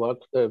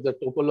network, the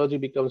topology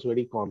becomes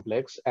very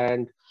complex.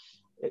 And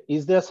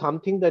is there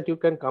something that you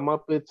can come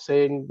up with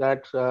saying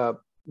that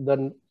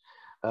the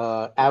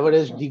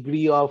average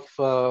degree of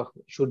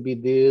should be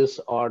this,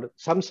 or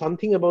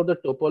something about the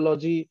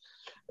topology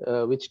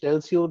which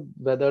tells you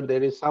whether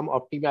there is some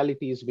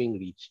optimality is being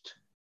reached?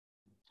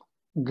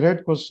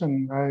 Great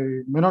question.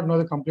 I may not know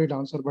the complete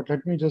answer, but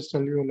let me just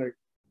tell you, like,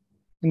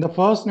 in the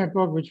first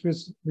network which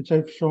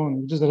I've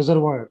shown, which is the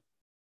reservoir,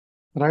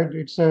 right?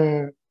 You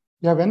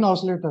have n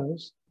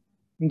oscillators,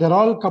 and they're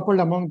all coupled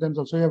among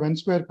themselves. So you have n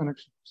square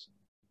connections.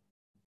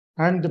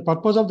 And the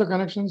purpose of the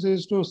connections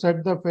is to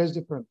set the phase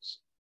difference.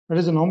 That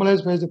is a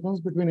normalized phase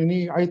difference between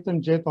any ith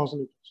and jth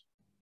oscillators.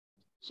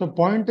 So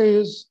point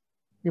is,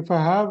 if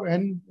I have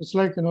n, it's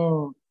like, you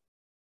know,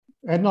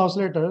 n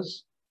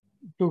oscillators,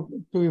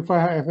 if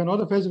I know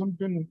the phase difference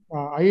between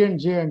I and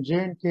j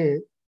and k,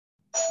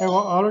 I've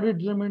already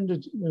determined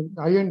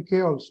I and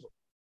k also.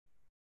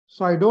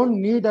 So I don't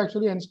need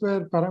actually n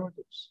square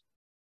parameters,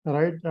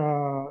 right?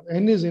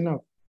 N is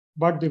enough.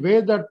 But the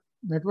way that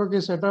network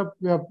is set up,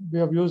 we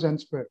have used n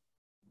square.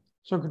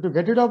 So to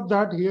get rid of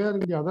that, here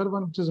in the other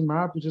one, which is a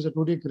map, which is a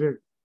 2D grid,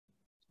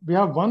 we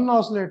have one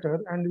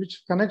oscillator and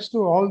which connects to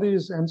all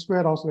these n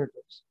square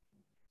oscillators.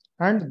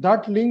 And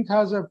that link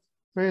has a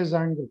phase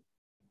angle.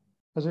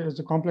 It's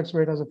a complex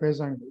weight as a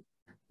phase angle.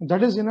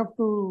 That is enough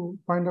to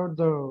find out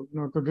to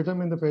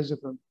determine the phase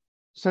difference,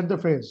 set the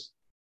phase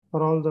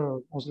for all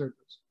the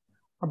oscillators.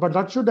 But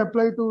that should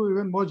apply to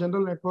even more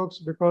general networks,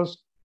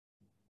 because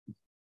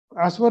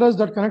as far as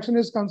that connection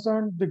is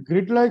concerned, the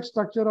grid-like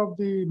structure of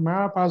the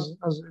map is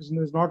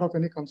not of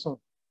any concern.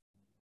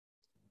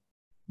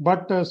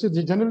 But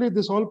generally,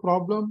 this whole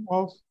problem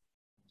of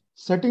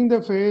setting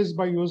the phase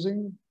by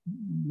using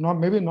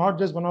maybe not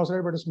just one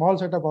oscillator, but a small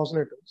set of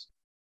oscillators,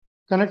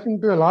 connecting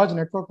to a large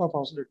network of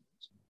oscillators,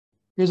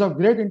 is of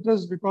great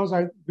interest, because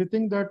we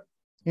think that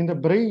in the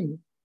brain,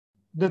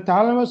 the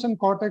thalamus and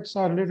cortex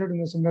are related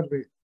in a similar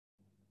way.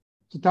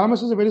 The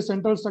thalamus is a very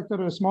central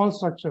structure, a small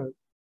structure.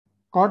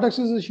 Cortex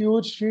is a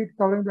huge sheet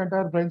covering the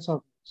entire brain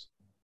surface.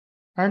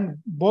 And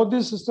both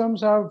these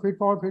systems have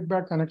feed-forward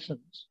feedback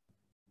connections.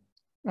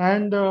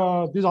 And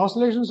these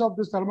oscillations of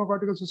this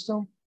thalamocortical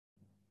system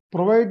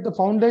provide the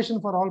foundation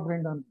for all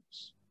brain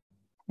dynamics.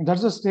 And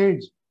that's the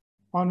stage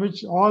on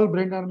which all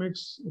brain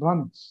dynamics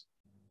runs.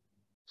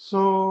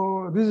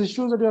 So these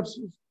issues that you are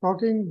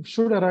talking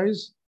should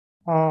arise.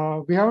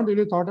 We haven't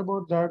really thought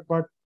about that,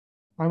 but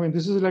I mean,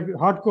 this is like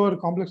hardcore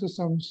complex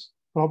systems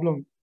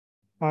problem.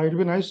 It would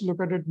be nice to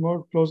look at it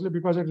more closely,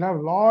 because it will have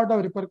a lot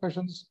of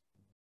repercussions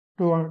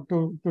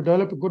to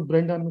develop a good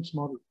brain dynamics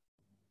model.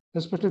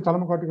 especially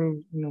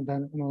thalamocortical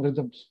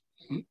rhythms.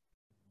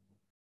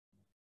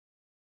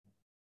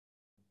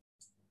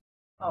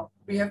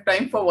 We have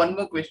time for one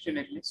more question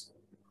at least.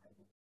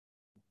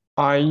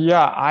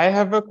 Yeah, I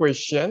have a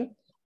question.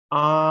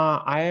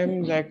 I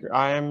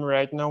am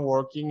right now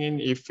working in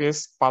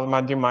IFES,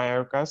 Palma de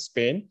Mallorca,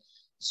 Spain.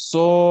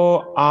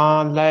 So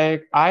I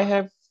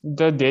have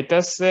the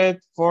data set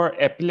for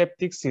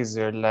epileptic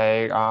seizure,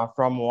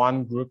 from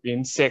one group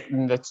in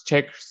the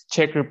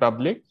Czech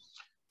Republic.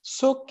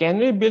 So can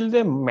we build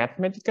a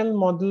mathematical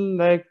model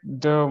like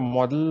the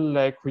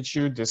model which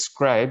you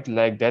described,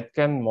 that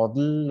can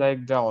model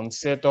the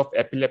onset of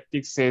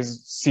epileptic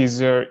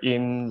seizure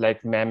in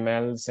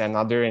mammals and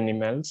other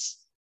animals?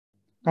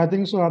 I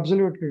think so,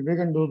 absolutely. We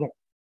can do that.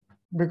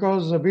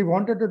 Because we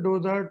wanted to do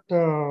that.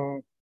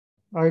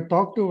 I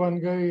talked to one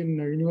guy in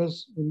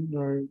University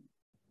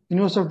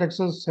of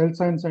Texas Health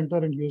Science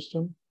Center in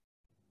Houston.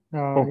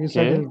 He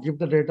said he'll give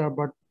the data,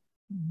 but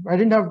I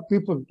didn't have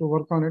people to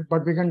work on it,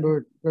 but we can do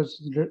it because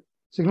the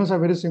signals are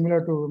very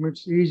similar to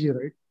it's EEG,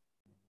 right?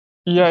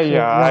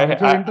 Yeah. If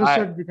you're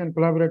interested, we can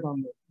collaborate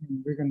on that.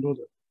 We can do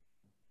that.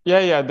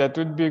 Yeah, that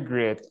would be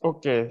great.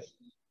 Okay,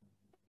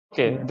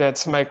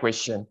 that's my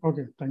question.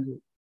 Okay, thank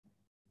you.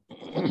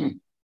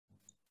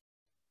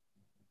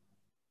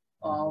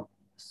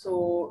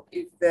 So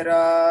if there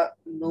are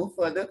no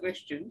further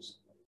questions,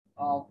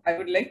 I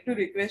would like to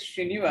request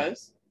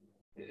Srinivas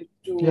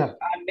our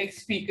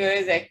next speaker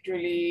is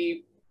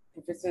actually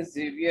Professor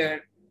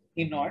Xavier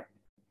Hinot.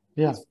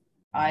 Yeah.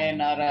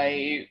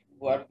 INRI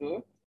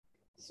Wardo.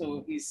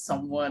 So he's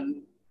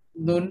someone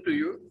known to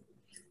you.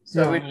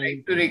 So I would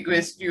like to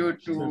request you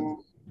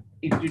to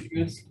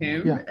introduce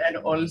him and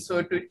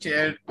also to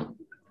chair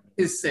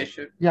his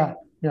session. Yeah.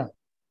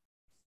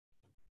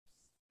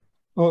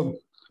 Oh,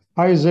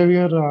 hi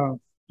Xavier.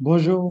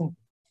 Bonjour.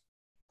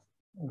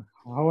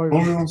 How are you?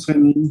 Bonjour,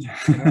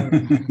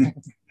 Srini.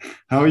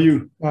 How are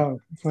you?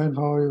 Fine.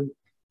 How are you?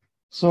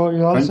 So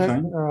you all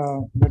said,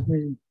 let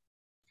me.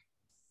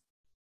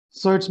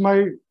 So it's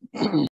my